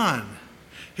was done.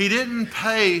 He didn't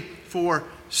pay for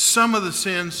some of the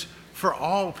sins for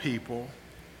all people.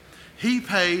 He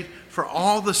paid for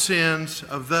all the sins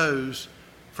of those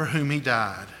for whom he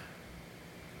died.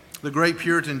 The great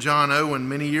Puritan John Owen,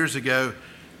 many years ago,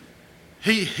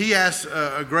 he asked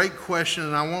a great question,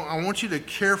 and I want you to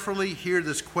carefully hear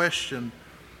this question,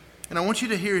 and I want you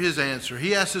to hear his answer.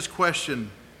 He asked this question: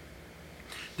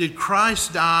 did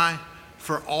Christ die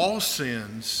for all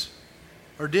sins,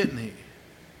 or didn't he?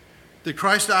 Did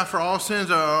Christ die for all sins,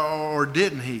 or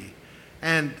didn't he?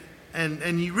 And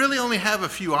you really only have a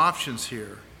few options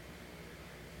here.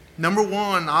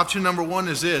 Option number one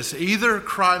is this. Either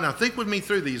Christ, now think with me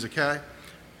through these, okay?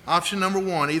 Option number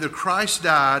one, either Christ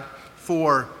died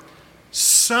for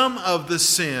some of the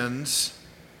sins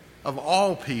of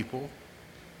all people,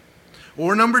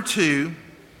 or number two,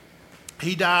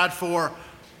 he died for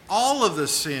all of the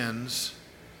sins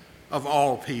of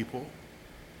all people,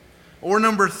 or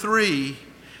number three,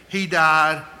 he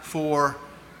died for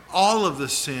all of the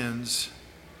sins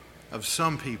of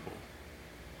some people.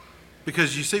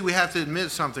 Because you see, we have to admit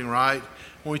something, right?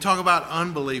 When we talk about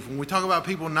unbelief, when we talk about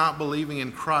people not believing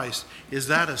in Christ, is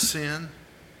that a sin?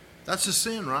 That's a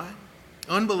sin, right?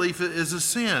 Unbelief is a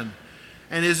sin.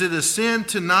 And is it a sin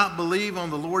to not believe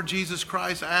on the Lord Jesus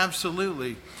Christ?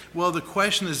 Absolutely. Well, the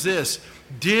question is this: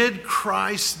 did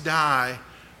Christ die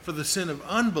for the sin of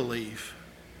unbelief,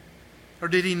 or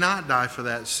did he not die for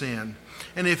that sin?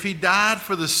 And if he died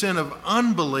for the sin of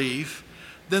unbelief,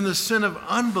 then the sin of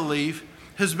unbelief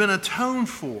has been atoned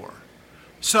for.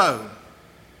 So,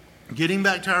 getting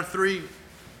back to our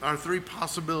three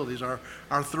possibilities,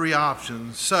 our three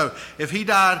options. So, if he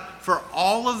died for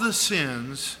all of the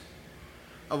sins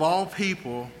of all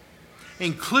people,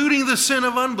 including the sin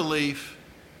of unbelief,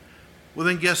 well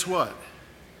then guess what?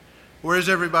 Where is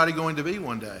everybody going to be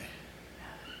one day?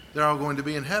 They're all going to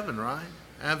be in heaven, right?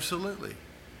 Absolutely.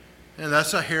 And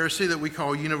that's a heresy that we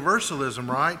call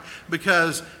universalism, right?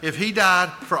 Because if he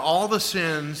died for all the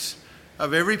sins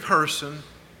of every person,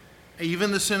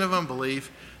 even the sin of unbelief,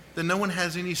 then no one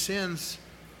has any sins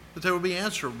that they will be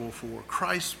answerable for.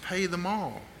 Christ paid them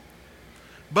all.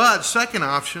 But second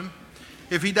option,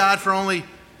 if he died for only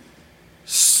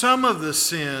some of the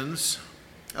sins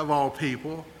of all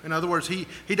people, in other words, he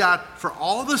died for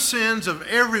all the sins of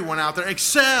everyone out there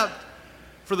except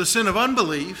for the sin of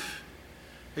unbelief.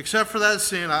 Except for that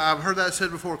sin, I've heard that said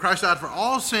before. Christ died for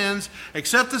all sins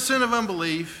except the sin of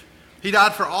unbelief. He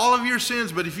died for all of your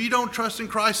sins, but if you don't trust in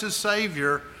Christ as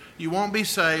Savior, you won't be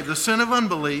saved. The sin of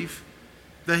unbelief,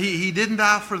 that he didn't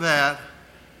die for that.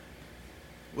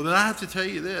 Well, then I have to tell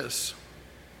you this.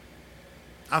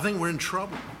 I think we're in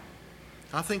trouble.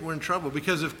 I think we're in trouble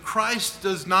because if Christ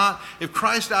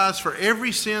dies for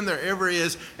every sin there ever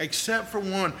is, except for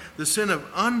one, the sin of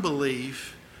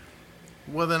unbelief,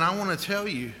 Well, then I want to tell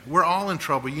you, we're all in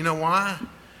trouble. You know why?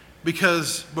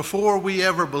 Because before we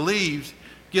ever believed,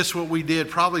 guess what we did?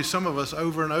 Probably some of us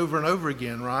over and over and over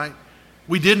again, right?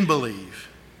 We didn't believe.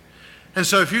 And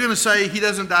so if you're going to say he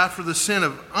doesn't die for the sin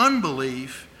of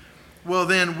unbelief, well,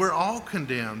 then we're all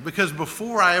condemned. Because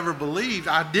before I ever believed,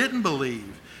 I didn't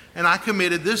believe. And I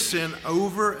committed this sin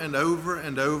over and over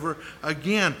and over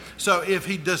again. So if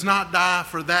he does not die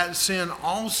for that sin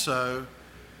also,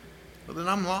 well, then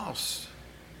I'm lost.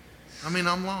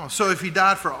 I'm lost. So if he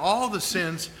died for all the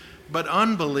sins but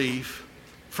unbelief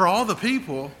for all the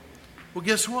people, well,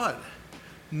 guess what?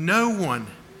 No one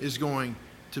is going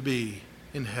to be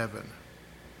in heaven.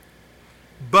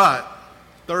 But,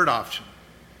 third option,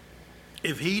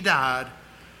 if he died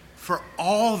for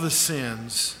all the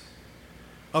sins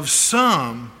of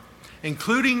some,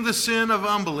 including the sin of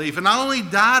unbelief, and not only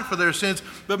died for their sins,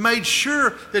 but made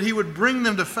sure that he would bring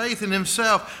them to faith in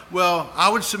himself, well, I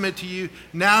would submit to you,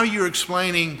 now you're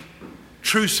explaining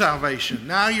true salvation.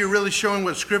 Now you're really showing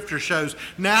what Scripture shows.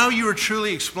 Now you are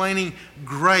truly explaining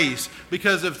grace.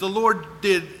 Because if the Lord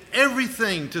did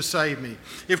everything to save me,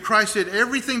 if Christ did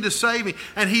everything to save me,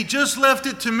 and he just left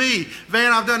it to me,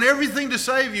 Van, I've done everything to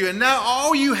save you, and now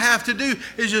all you have to do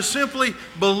is just simply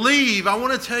believe. I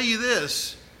want to tell you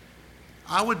this.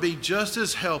 I would be just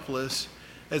as helpless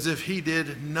as if he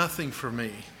did nothing for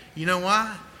me. You know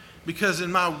why? Because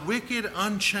in my wicked,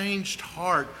 unchanged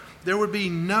heart, there would be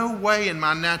no way in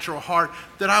my natural heart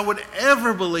that I would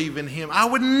ever believe in him. I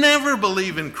would never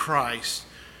believe in Christ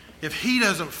if he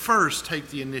doesn't first take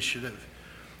the initiative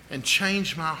and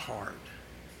change my heart.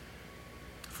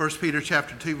 1 Peter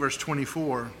chapter 2, verse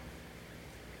 24.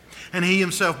 And he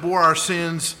himself bore our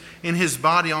sins in his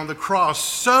body on the cross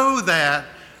so that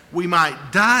we might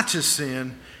die to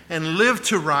sin and live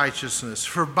to righteousness.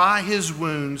 For by his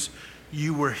wounds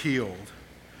you were healed.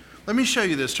 Let me show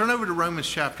you this. Turn over to Romans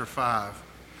chapter 5.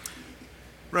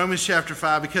 Romans chapter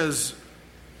 5, because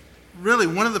really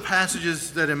one of the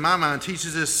passages that in my mind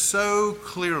teaches this so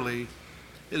clearly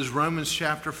is Romans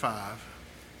chapter 5.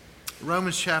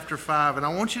 Romans chapter 5, and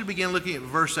I want you to begin looking at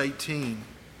verse 18.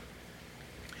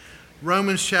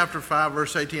 Romans chapter 5,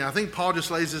 verse 18. I think Paul just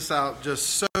lays this out just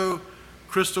so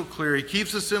crystal clear. He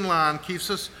keeps us in line, keeps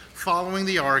us following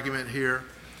the argument here.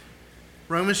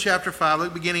 Romans chapter 5,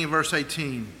 look beginning in verse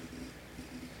 18.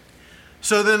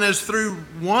 So then as through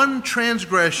one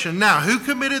transgression, now who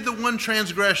committed the one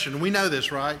transgression? We know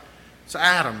this, right? It's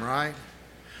Adam, right?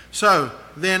 So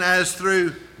then as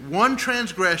through one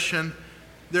transgression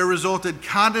there resulted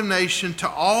condemnation to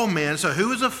all men. So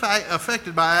who is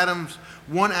affected by Adam's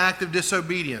one act of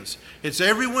disobedience? It's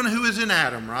everyone who is in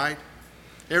Adam, right?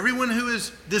 Everyone who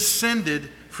is descended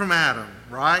from Adam,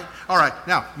 right? All right,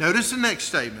 now notice the next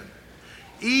statement.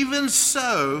 Even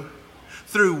so,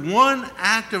 through one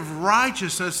act of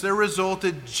righteousness, there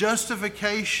resulted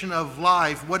justification of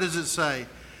life. What does it say?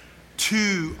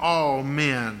 To all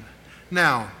men.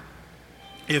 Now,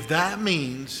 if that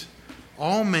means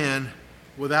all men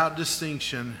without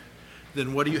distinction,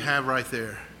 then what do you have right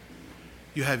there?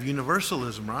 You have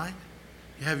universalism, right?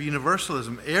 You have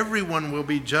universalism. Everyone will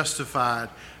be justified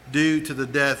due to the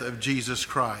death of Jesus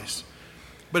Christ.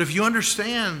 But if you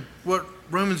understand what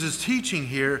Romans is teaching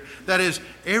here, that is,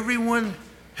 everyone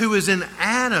who is in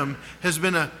Adam has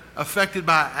been affected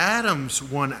by Adam's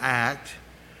one act.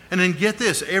 And then get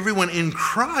this, everyone in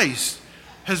Christ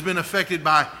has been affected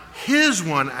by his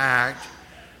one act.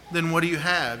 Then what do you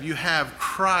have? You have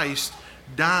Christ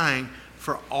dying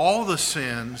for all the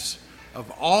sins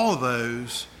of all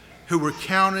those who were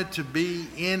counted to be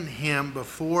in him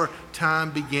before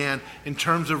time began in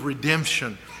terms of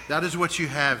redemption. That is what you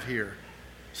have here.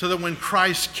 So that when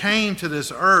Christ came to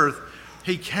this earth,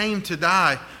 he came to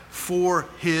die for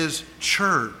his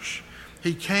church.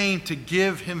 He came to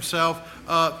give himself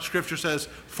up, Scripture says,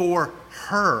 for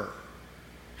her.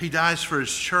 He dies for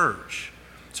his church.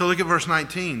 So look at verse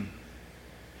 19.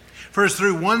 For as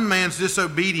through one man's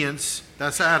disobedience,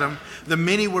 that's Adam, the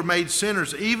many were made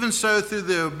sinners. Even so through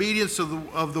the obedience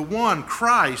of the one,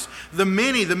 Christ, the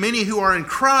many who are in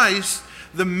Christ,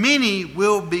 the many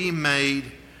will be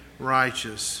made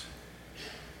righteous.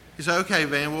 You say, okay,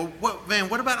 Van,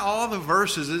 what about all the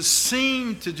verses that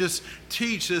seem to just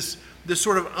teach this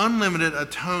sort of unlimited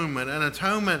atonement, an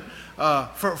atonement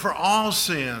for all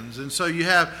sins? And so you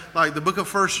have like the book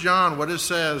of 1 John, what it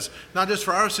says, not just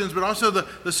for our sins, but also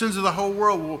the sins of the whole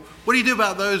world. Well, what do you do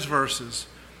about those verses?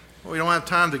 Well, we don't have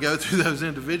time to go through those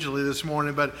individually this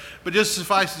morning, but just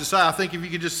suffice to say, I think if you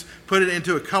could just put it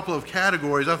into a couple of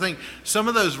categories, I think some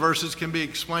of those verses can be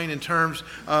explained in terms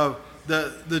of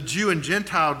the Jew and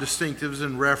Gentile distinctives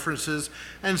and references,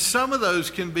 and some of those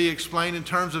can be explained in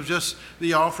terms of just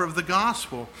the offer of the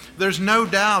gospel. There's no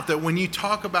doubt that when you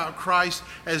talk about Christ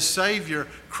as Savior,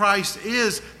 Christ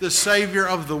is the Savior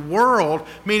of the world,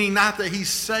 meaning not that He's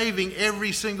saving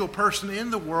every single person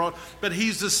in the world, but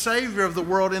He's the Savior of the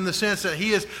world in the sense that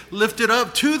He is lifted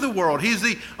up to the world. He's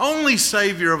the only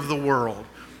Savior of the world.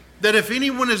 That if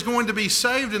anyone is going to be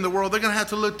saved in the world, they're going to have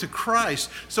to look to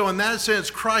Christ. So in that sense,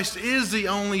 Christ is the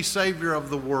only Savior of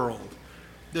the world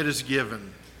that is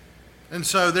given. And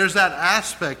so there's that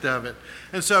aspect of it.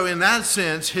 And so in that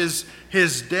sense,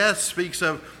 his death speaks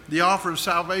of the offer of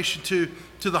salvation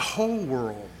to the whole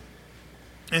world.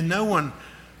 And no one,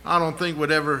 I don't think,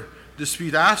 would ever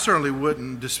dispute, I certainly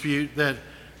wouldn't dispute that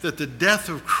the death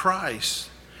of Christ,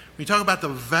 when you talk about the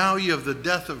value of the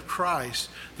death of Christ,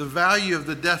 the value of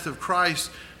the death of Christ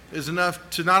is enough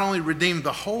to not only redeem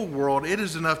the whole world, it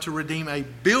is enough to redeem 1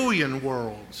 billion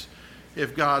worlds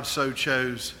if God so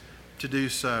chose to do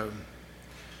so.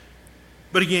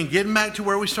 But again, getting back to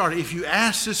where we started, if you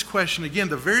ask this question, again,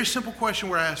 the very simple question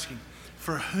we're asking,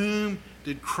 for whom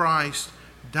did Christ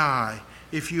die?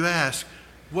 If you ask,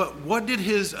 what did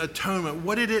His atonement,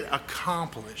 what did it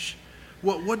accomplish?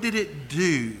 What did it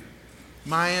do?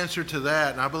 My answer to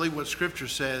that, and I believe what Scripture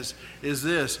says, is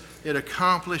this: it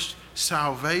accomplished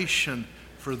salvation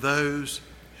for those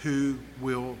who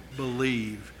will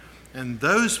believe. And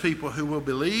those people who will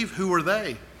believe, who are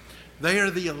they? They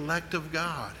are the elect of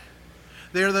God.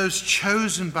 They are those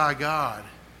chosen by God.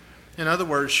 In other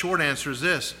words, short answer is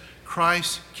this: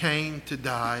 Christ came to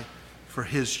die for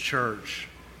His church.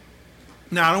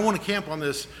 Now, I don't want to camp on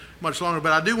this much longer,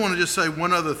 but I do want to just say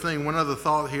one other thing, one other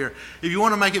thought here. If you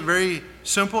want to make it very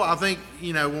simple, I think,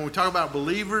 when we talk about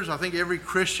believers, I think every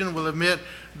Christian will admit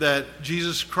that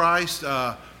Jesus Christ,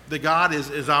 that God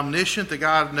is omniscient, that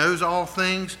God knows all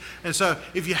things. And so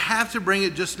if you have to bring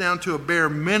it just down to a bare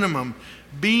minimum,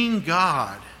 being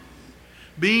God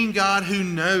who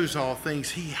knows all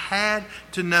things, He had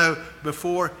to know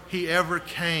before He ever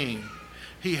came.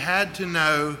 He had to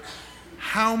know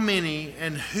how many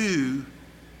and who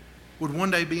would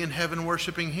one day be in heaven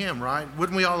worshiping Him, right?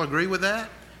 Wouldn't we all agree with that?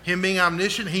 Him being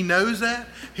omniscient, He knows that.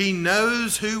 He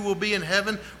knows who will be in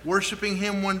heaven worshiping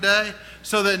Him one day.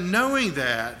 So that knowing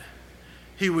that,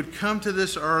 He would come to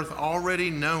this earth already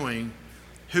knowing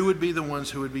who would be the ones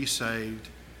who would be saved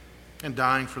and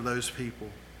dying for those people.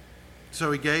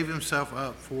 So He gave Himself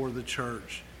up for the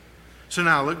church. So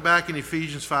now look back in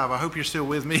Ephesians 5. I hope you're still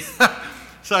with me.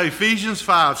 So Ephesians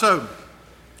 5. So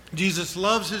Jesus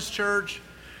loves His church.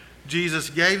 Jesus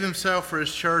gave Himself for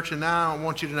His church. And now I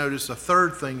want you to notice the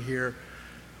third thing here,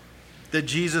 that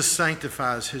Jesus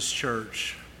sanctifies His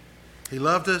church. He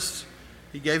loved us.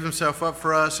 He gave Himself up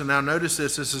for us. And now notice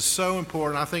this. This is so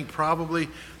important. I think probably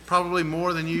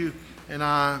more than you and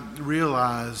I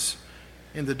realize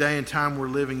in the day and time we're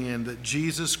living in, that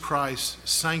Jesus Christ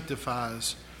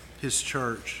sanctifies His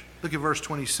church. Look at verse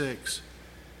 26.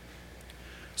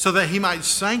 So that He might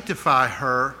sanctify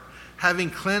her,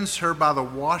 having cleansed her by the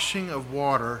washing of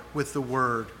water with the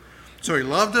word. So He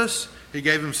loved us. He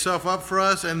gave Himself up for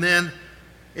us. And then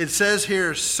it says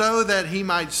here, so that He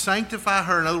might sanctify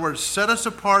her. In other words, set us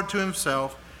apart to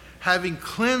Himself, having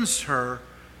cleansed her.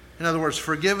 In other words,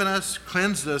 forgiven us,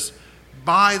 cleansed us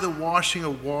by the washing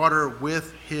of water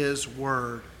with His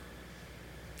word.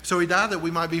 So He died that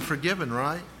we might be forgiven,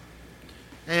 right?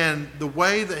 And the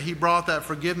way that He brought that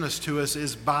forgiveness to us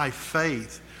is by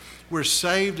faith. We're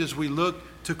saved as we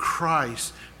look to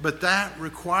Christ. But that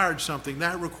required something.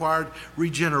 That required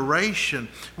regeneration.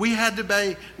 We had to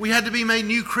be made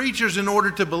new creatures in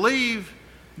order to believe.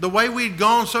 The way we'd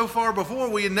gone so far before,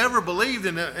 we had never believed.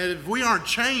 And if we aren't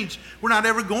changed, we're not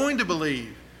ever going to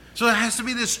believe. So there has to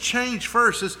be this change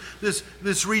first,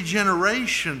 this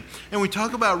regeneration. And we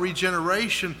talk about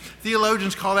regeneration.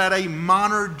 Theologians call that a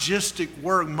monergistic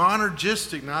work.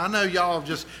 Monergistic. Now, I know y'all have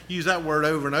just used that word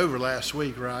over and over last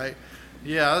week, right?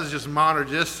 Yeah, that's just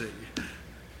monergistic.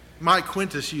 Mike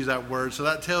Quintus used that word, so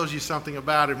that tells you something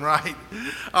about him, right?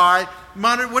 All right.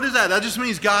 What is that? That just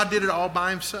means God did it all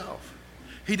by Himself.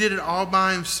 He did it all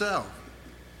by Himself.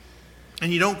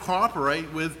 And you don't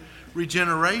cooperate with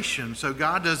regeneration. So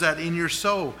God does that in your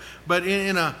soul. But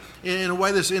in a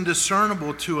way that's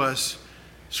indiscernible to us,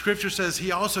 Scripture says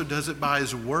He also does it by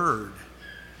His word.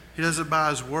 He does it by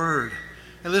His word.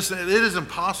 And listen, it is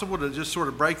impossible to just sort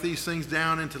of break these things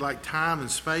down into like time and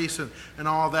space and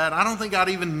all that. I don't think God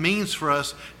even means for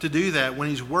us to do that when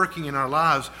He's working in our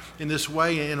lives in this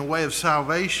way, in a way of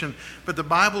salvation. But the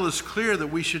Bible is clear that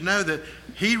we should know that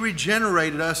He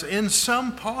regenerated us in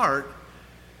some part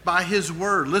by his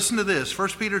word. Listen to this, 1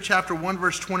 Peter chapter 1,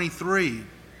 verse 23.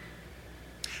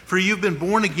 For you've been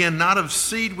born again, not of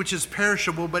seed which is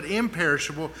perishable, but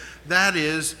imperishable, that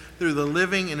is, through the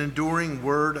living and enduring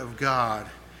word of God.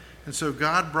 And so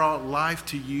God brought life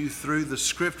to you through the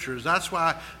scriptures. That's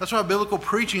why biblical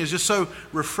preaching is just so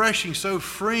refreshing, so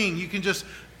freeing. You can just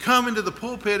come into the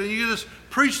pulpit and you just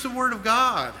preach the word of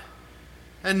God.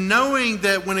 And knowing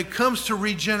that when it comes to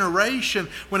regeneration,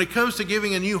 when it comes to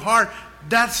giving a new heart,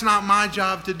 that's not my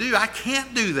job to do. I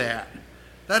can't do that.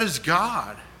 That is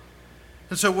God.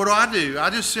 And so what do? I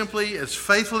just simply, as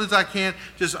faithful as I can,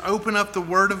 just open up the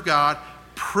Word of God,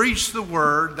 preach the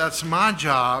Word. That's my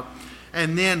job.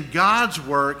 And then God's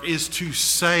work is to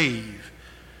save.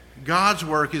 God's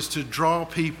work is to draw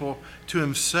people to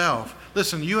Himself.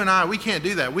 Listen, you and I, we can't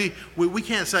do that. We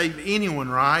can't save anyone,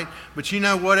 right? But you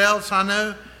know what else I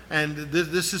know? And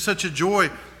this is such a joy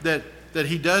that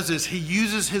He does this. He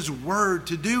uses His Word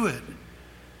to do it.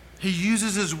 He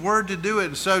uses His Word to do it.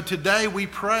 And so today we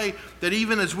pray that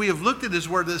even as we have looked at His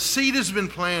Word, the seed has been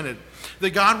planted,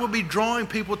 that God will be drawing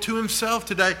people to Himself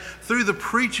today through the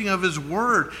preaching of His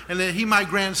Word, and that He might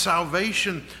grant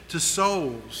salvation to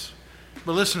souls.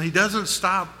 But listen, He doesn't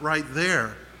stop right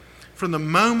there. From the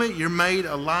moment you're made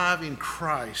alive in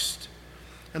Christ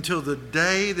until the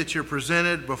day that you're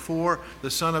presented before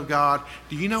the Son of God,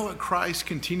 do you know what Christ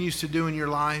continues to do in your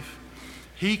life?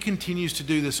 He continues to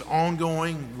do this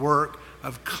ongoing work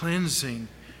of cleansing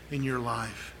in your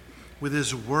life. With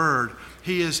His Word,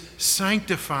 He is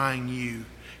sanctifying you.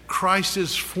 Christ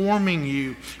is forming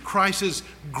you. Christ is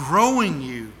growing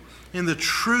you in the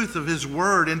truth of His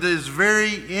Word, into His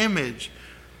very image.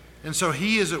 And so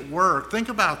He is at work. Think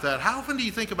about that. How often do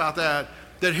you think about that?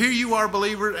 That here you are,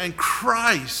 believer, and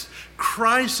Christ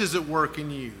is at work in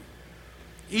you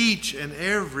each and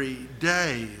every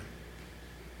day.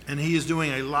 And He is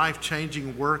doing a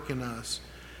life-changing work in us.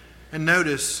 And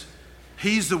notice,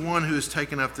 He's the one who has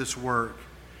taken up this work.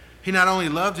 He not only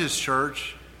loved His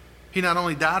church, He not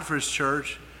only died for His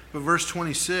church, but verse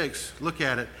 26, look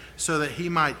at it, so that He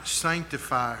might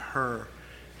sanctify her.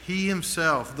 He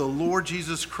Himself, the Lord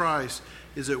Jesus Christ,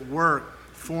 is at work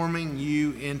forming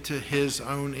you into His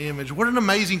own image. What an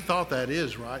amazing thought that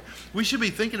is, right? We should be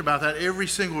thinking about that every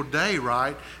single day,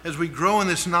 right? As we grow in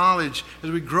this knowledge, as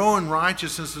we grow in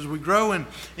righteousness, as we grow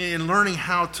in learning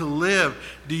how to live.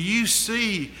 Do you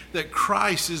see that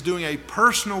Christ is doing a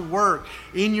personal work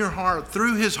in your heart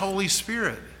through His Holy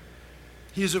Spirit?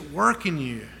 He is at work in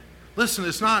you. Listen,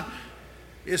 it's not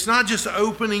just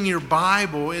opening your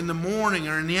Bible in the morning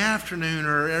or in the afternoon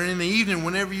or in the evening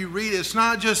whenever you read it. It's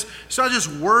not just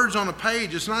words on a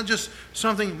page. It's not just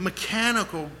something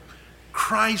mechanical.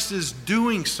 Christ is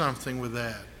doing something with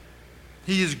that.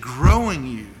 He is growing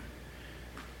you.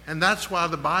 And that's why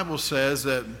the Bible says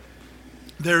that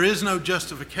there is no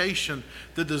justification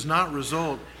that does not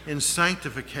result in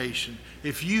sanctification.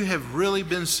 If you have really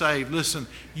been saved, listen,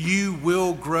 you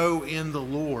will grow in the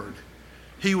Lord.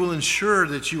 He will ensure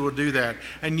that you will do that.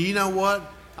 And you know what?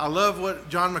 I love what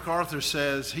John MacArthur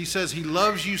says. He says He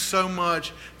loves you so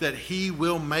much that He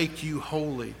will make you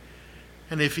holy.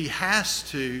 And if He has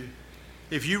to,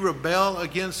 if you rebel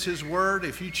against His Word,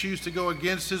 if you choose to go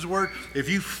against His Word, if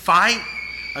you fight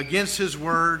against His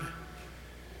Word,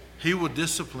 He will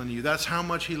discipline you. That's how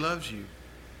much He loves you.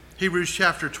 Hebrews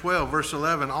chapter 12, verse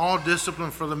 11, all discipline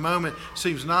for the moment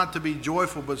seems not to be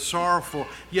joyful but sorrowful,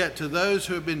 yet to those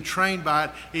who have been trained by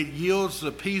it, it yields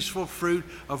the peaceful fruit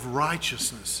of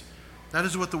righteousness. That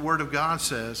is what the Word of God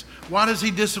says. Why does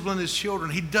He discipline His children?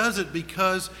 He does it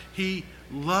because He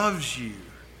loves you.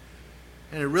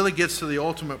 And it really gets to the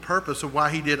ultimate purpose of why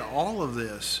He did all of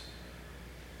this.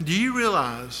 Do you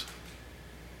realize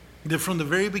that from the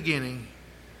very beginning,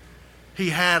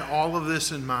 He had all of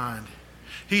this in mind?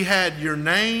 He had your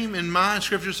name in mind.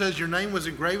 Scripture says your name was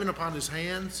engraven upon His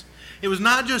hands. It was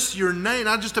not just your name,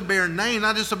 not just a bare name,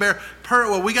 not just a bare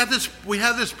we have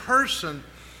this person,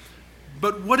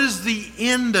 but what is the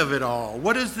end of it all?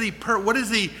 We'll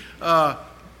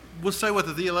say what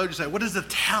the theologians say, what is the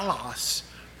telos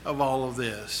of all of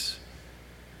this?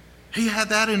 He had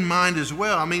that in mind as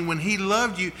well. I mean, when He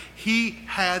loved you, He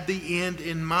had the end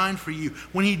in mind for you.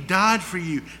 When He died for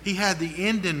you, He had the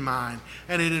end in mind.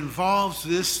 And it involves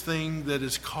this thing that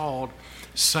is called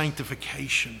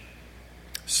sanctification.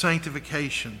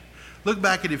 Sanctification. Look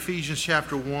back at Ephesians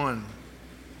chapter 1.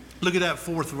 Look at that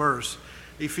fourth verse.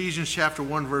 Ephesians chapter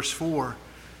 1, verse 4.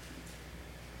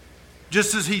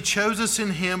 Just as He chose us in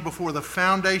Him before the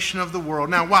foundation of the world.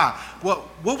 Now, why? What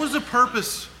was the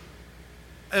purpose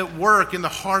at work in the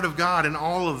heart of God in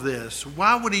all of this?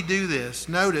 Why would He do this?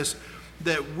 Notice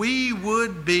that we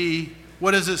would be,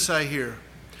 what does it say here?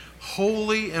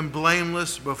 holy and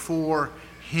blameless before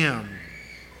Him.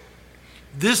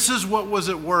 This is what was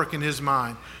at work in His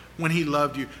mind when He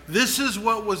loved you. This is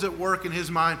what was at work in His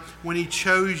mind when He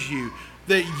chose you,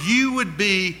 that you would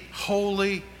be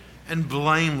holy and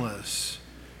blameless.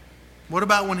 What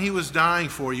about when He was dying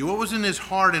for you? What was in His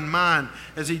heart and mind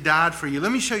as He died for you?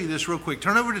 Let me show you this real quick.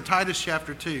 Turn over to Titus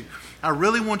chapter 2. I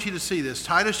really want you to see this.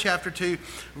 Titus chapter 2,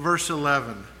 verse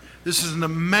 11. This is an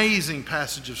amazing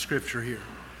passage of Scripture here.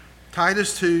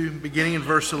 Titus 2, beginning in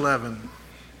verse 11.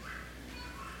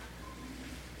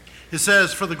 It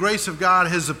says, "For the grace of God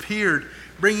has appeared,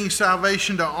 bringing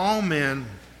salvation to all men,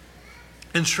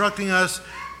 instructing us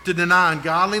to deny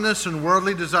ungodliness and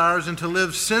worldly desires and to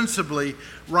live sensibly,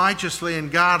 righteously,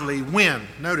 and godly when,"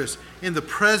 notice, "in the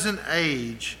present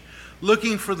age,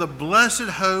 looking for the blessed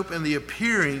hope and the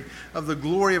appearing of the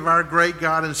glory of our great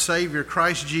God and Savior,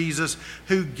 Christ Jesus,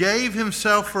 who gave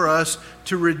Himself for us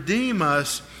to redeem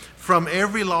us from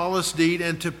every lawless deed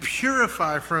and to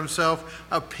purify for Himself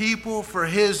a people for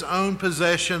His own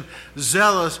possession,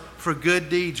 zealous for good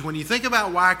deeds." When you think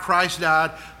about why Christ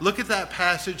died, look at that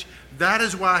passage. That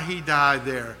is why He died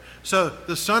there. So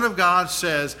the Son of God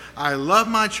says, I love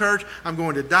my church. I'm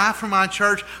going to die for my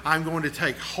church. I'm going to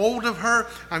take hold of her.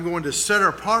 I'm going to set her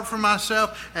apart for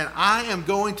myself. And I am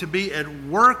going to be at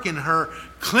work in her,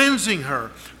 cleansing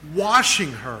her,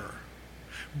 washing her,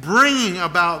 bringing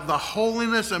about the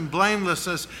holiness and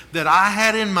blamelessness that I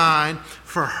had in mind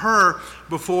for her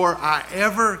before I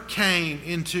ever came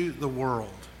into the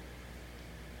world.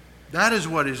 That is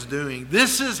what He's doing.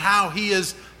 This is how He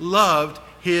has loved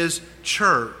His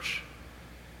church.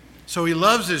 So He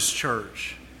loves His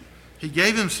church. He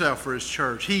gave Himself for His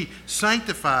church. He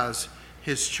sanctifies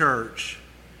His church.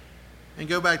 And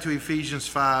go back to Ephesians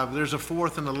 5. There's a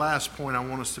fourth and the last point I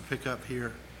want us to pick up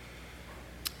here.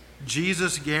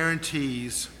 Jesus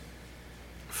guarantees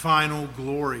final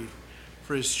glory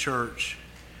for His church.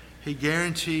 He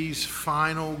guarantees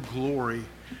final glory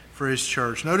for His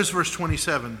church. Notice verse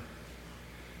 27.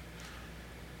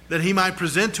 "That He might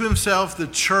present to Himself the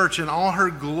church in all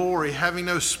her glory, having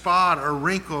no spot or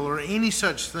wrinkle or any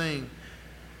such thing,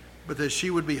 but that she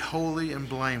would be holy and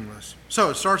blameless." So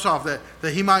it starts off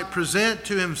that He might present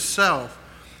to Himself.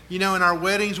 You know, in our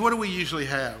weddings, what do we usually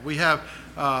have? We have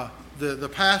the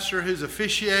pastor who's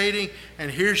officiating,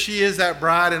 and here she is, that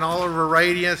bride in all of her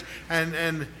radiance,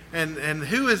 and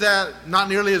who is that not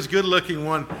nearly as good looking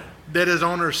one that is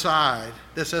on her side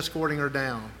that's escorting her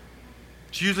down?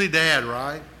 It's usually dad,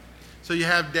 right? So you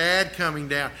have dad coming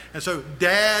down, and so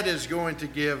dad is going to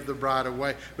give the bride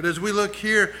away. But as we look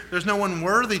here, there's no one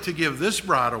worthy to give this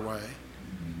bride away.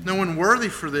 No one worthy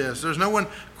for this. There's no one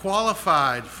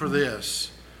qualified for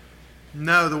this.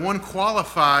 No, the one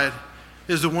qualified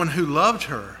is the one who loved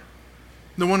her.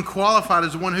 The one qualified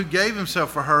is the one who gave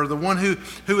Himself for her, the one who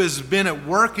has been at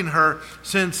work in her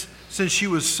since she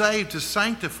was saved to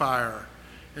sanctify her.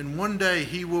 And one day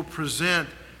He will present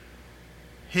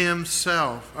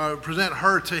present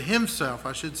her to Himself,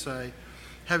 I should say,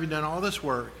 having done all this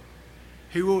work.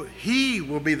 He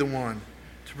will be the one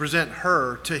to present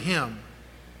her to Him,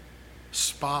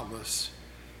 spotless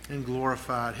and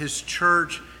glorified. His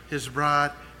church, His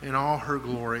bride, in all her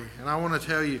glory. And I want to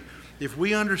tell you, if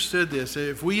we understood this,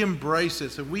 if we embrace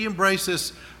this,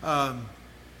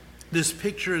 this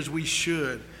picture as we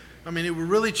should, I mean, it would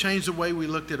really change the way we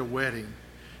looked at a wedding.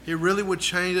 It really would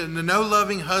change it. No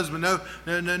loving husband,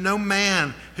 no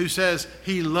man who says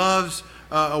he loves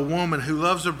a woman, who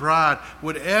loves a bride,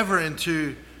 would ever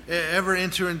enter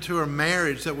into a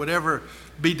marriage that would ever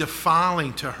be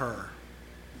defiling to her.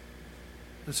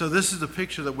 And so this is the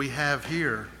picture that we have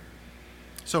here.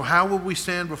 So how will we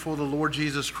stand before the Lord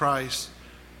Jesus Christ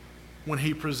when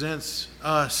He presents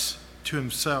us to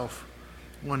Himself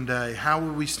one day? How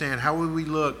will we stand? How will we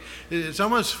look? It's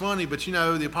almost funny, but you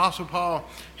know, the Apostle Paul,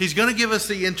 he's going to give us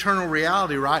the internal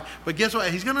reality, right? But guess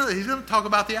what? He's going to talk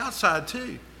about the outside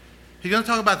too. He's going to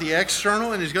talk about the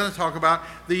external, and he's going to talk about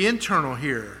the internal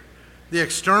here. The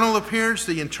external appearance,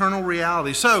 the internal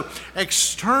reality. So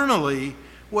externally,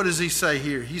 what does he say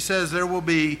here? He says there will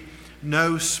be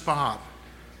no spot.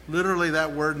 Literally,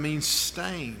 that word means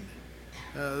stain.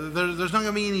 There's not going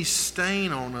to be any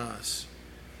stain on us.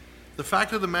 The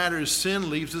fact of the matter is sin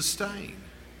leaves a stain.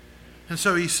 And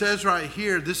so he says right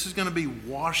here, this is going to be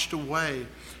washed away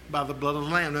by the blood of the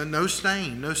Lamb. No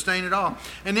stain at all.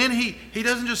 And then he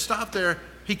doesn't just stop there.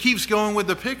 He keeps going with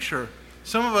the picture.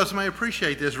 Some of us may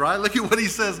appreciate this, right? Look at what he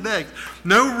says next.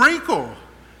 No wrinkle.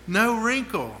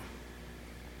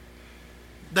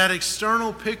 That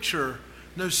external picture,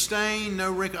 no stain,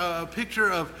 no wrinkle, a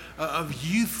picture of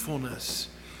youthfulness.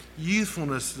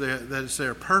 Youthfulness that is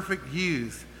there, perfect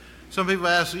youth. Some people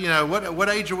ask, what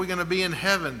age are we going to be in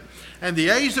heaven? And the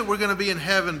age that we're going to be in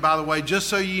heaven, by the way, just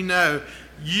so you know,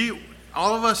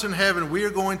 all of us in heaven, we are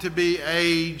going to be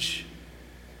age,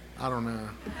 I don't know.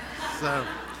 So,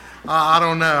 I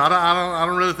don't know. I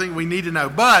don't really think we need to know.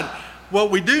 But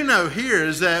what we do know here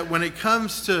is that when it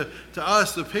comes to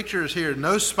us, the picture is here.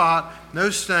 No spot, no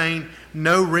stain,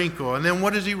 no wrinkle. And then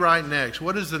what does he write next?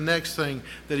 What is the next thing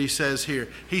that he says here?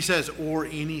 He says, or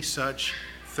any such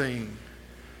thing.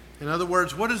 In other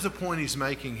words, what is the point he's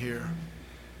making here?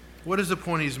 What is the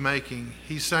point he's making?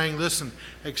 He's saying, listen,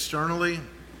 externally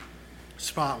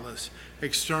spotless,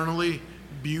 externally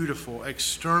beautiful,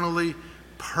 externally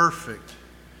perfect.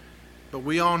 But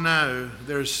we all know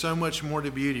there's so much more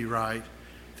to beauty, right,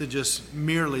 than just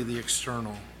merely the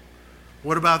external.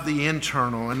 What about the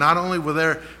internal? And not only will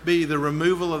there be the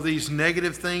removal of these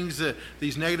negative things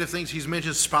he's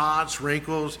mentioned, spots,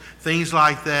 wrinkles, things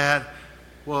like that.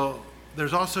 Well,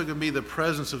 there's also going to be the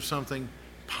presence of something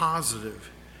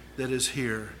positive that is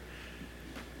here.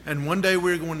 And one day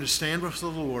we're going to stand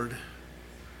before the Lord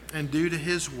and do to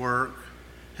his work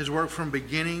from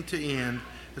beginning to end,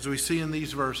 as we see in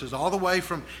these verses, all the way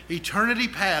from eternity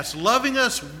past, loving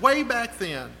us way back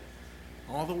then,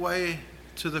 all the way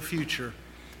to the future,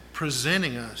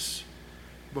 presenting us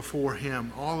before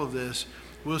him. All of this,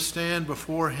 we'll stand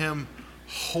before him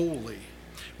holy.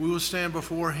 We will stand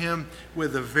before him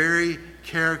with the very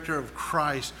character of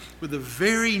Christ, with the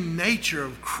very nature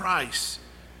of Christ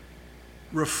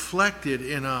reflected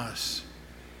in us.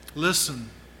 Listen,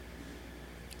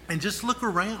 and just look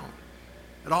around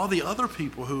at all the other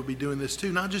people who will be doing this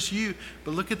too. Not just you,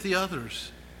 but look at the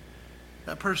others.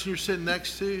 That person you're sitting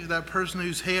next to, that person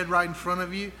whose head right in front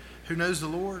of you, who knows the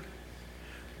Lord.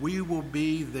 We will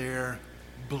be there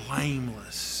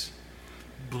blameless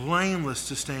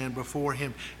to stand before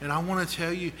him. And I want to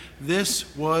tell you,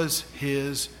 this was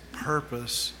his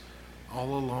purpose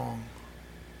all along.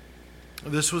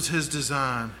 This was his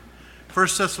design. 1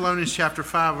 Thessalonians chapter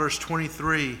 5, verse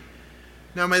 23.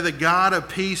 Now may the God of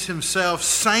peace himself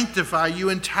sanctify you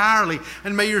entirely,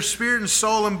 and may your spirit and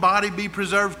soul and body be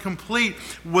preserved complete,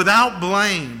 without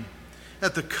blame,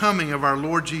 at the coming of our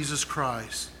Lord Jesus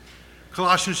Christ.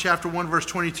 Colossians chapter 1, verse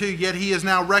 22, yet he has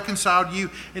now reconciled you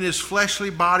in his fleshly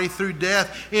body through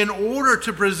death, in order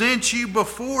to present you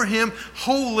before him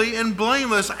holy and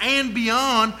blameless and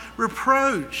beyond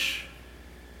reproach.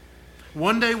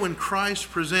 One day when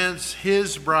Christ presents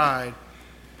his bride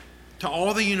to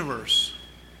all the universe,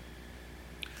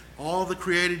 all the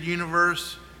created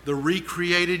universe, the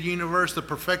recreated universe, the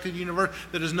perfected universe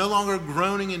that is no longer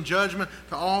groaning in judgment,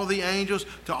 to all the angels,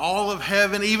 to all of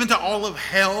heaven, even to all of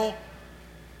hell,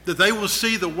 that they will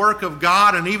see the work of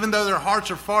God, and even though their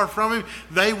hearts are far from him,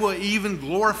 they will even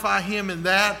glorify him in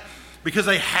that because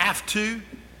they have to,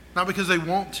 not because they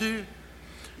want to.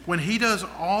 When he does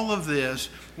all of this,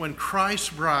 when Christ's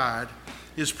bride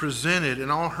is presented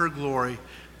in all her glory,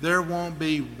 there won't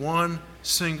be one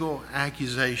single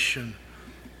accusation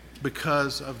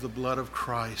because of the blood of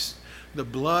Christ. The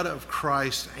blood of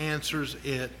Christ answers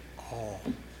it all.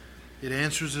 It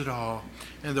answers it all.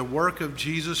 And the work of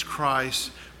Jesus Christ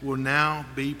will now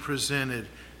be presented.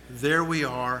 There we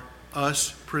are,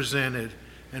 us presented.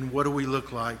 And what do we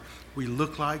look like? We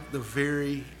look like the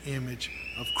very image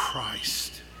of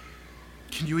Christ.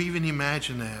 Can you even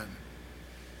imagine that?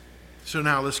 So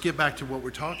now let's get back to what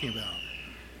we're talking about.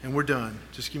 And we're done.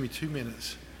 Just give me 2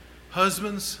 minutes.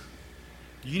 Husbands,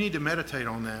 you need to meditate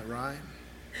on that, right?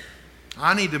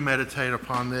 I need to meditate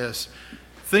upon this.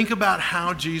 Think about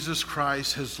how Jesus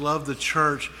Christ has loved the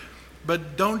church,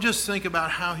 but don't just think about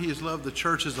how he has loved the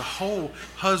church as a whole.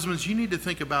 Husbands, you need to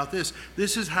think about this.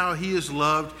 This is how he has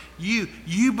loved you.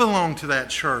 You belong to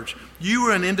that church. You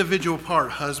are an individual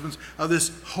part, husbands, of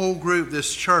this whole group,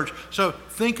 this church. So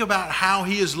think about how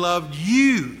he has loved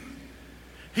you.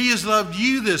 He has loved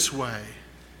you this way.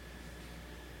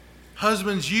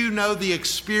 Husbands, you know the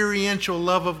experiential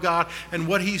love of God. And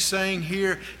what he's saying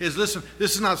here is, listen,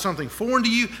 this is not something foreign to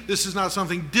you. This is not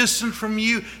something distant from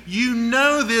you. You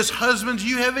know this, husbands.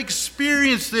 You have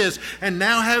experienced this. And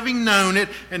now having known it,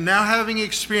 and now having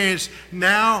experienced,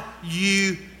 now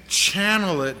you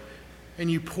channel it and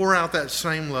you pour out that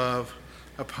same love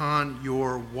upon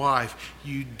your wife.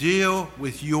 You deal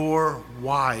with your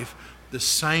wife the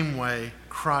same way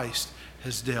Christ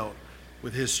has dealt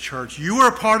with his church. You are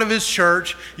a part of his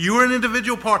church. You are an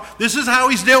individual part. This is how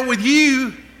he's dealt with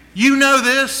you. You know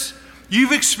this.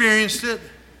 You've experienced it.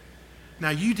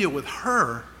 Now you deal with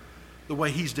her the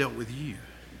way he's dealt with you.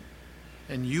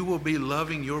 And you will be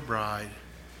loving your bride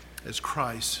as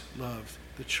Christ loved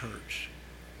the church.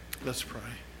 Let's pray.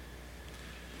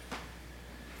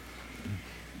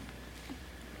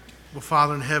 Well,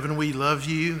 Father in heaven, we love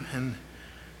you and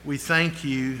we thank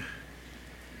you.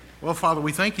 Well, Father,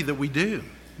 we thank you that we do,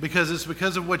 because it's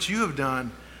because of what you have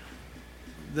done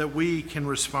that we can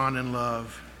respond in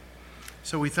love.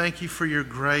 So we thank you for your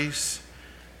grace.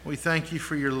 We thank you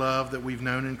for your love that we've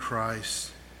known in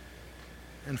Christ.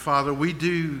 And Father, we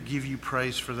do give you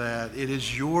praise for that. It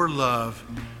is your love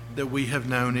that we have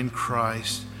known in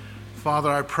Christ. Father,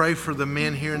 I pray for the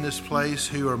men here in this place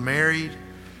who are married,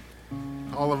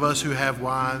 all of us who have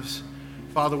wives.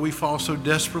 Father, we fall so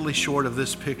desperately short of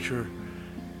this picture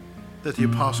that the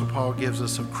Apostle Paul gives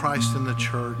us of Christ in the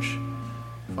church.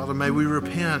 Father, may we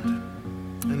repent,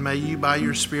 and may you, by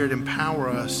your Spirit, empower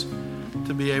us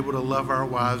to be able to love our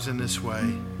wives in this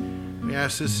way. We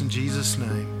ask this in Jesus'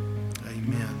 name.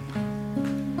 Amen.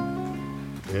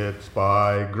 It's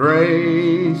by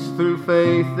grace through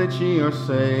faith that ye are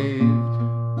saved,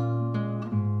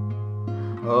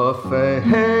 a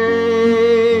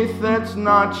faith that's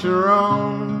not your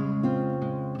own,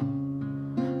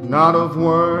 not of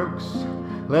works,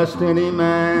 lest any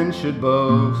man should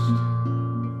boast.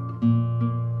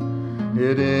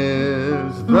 It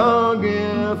is the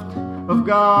gift of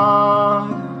God,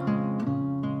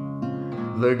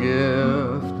 the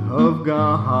gift of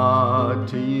God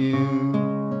to you.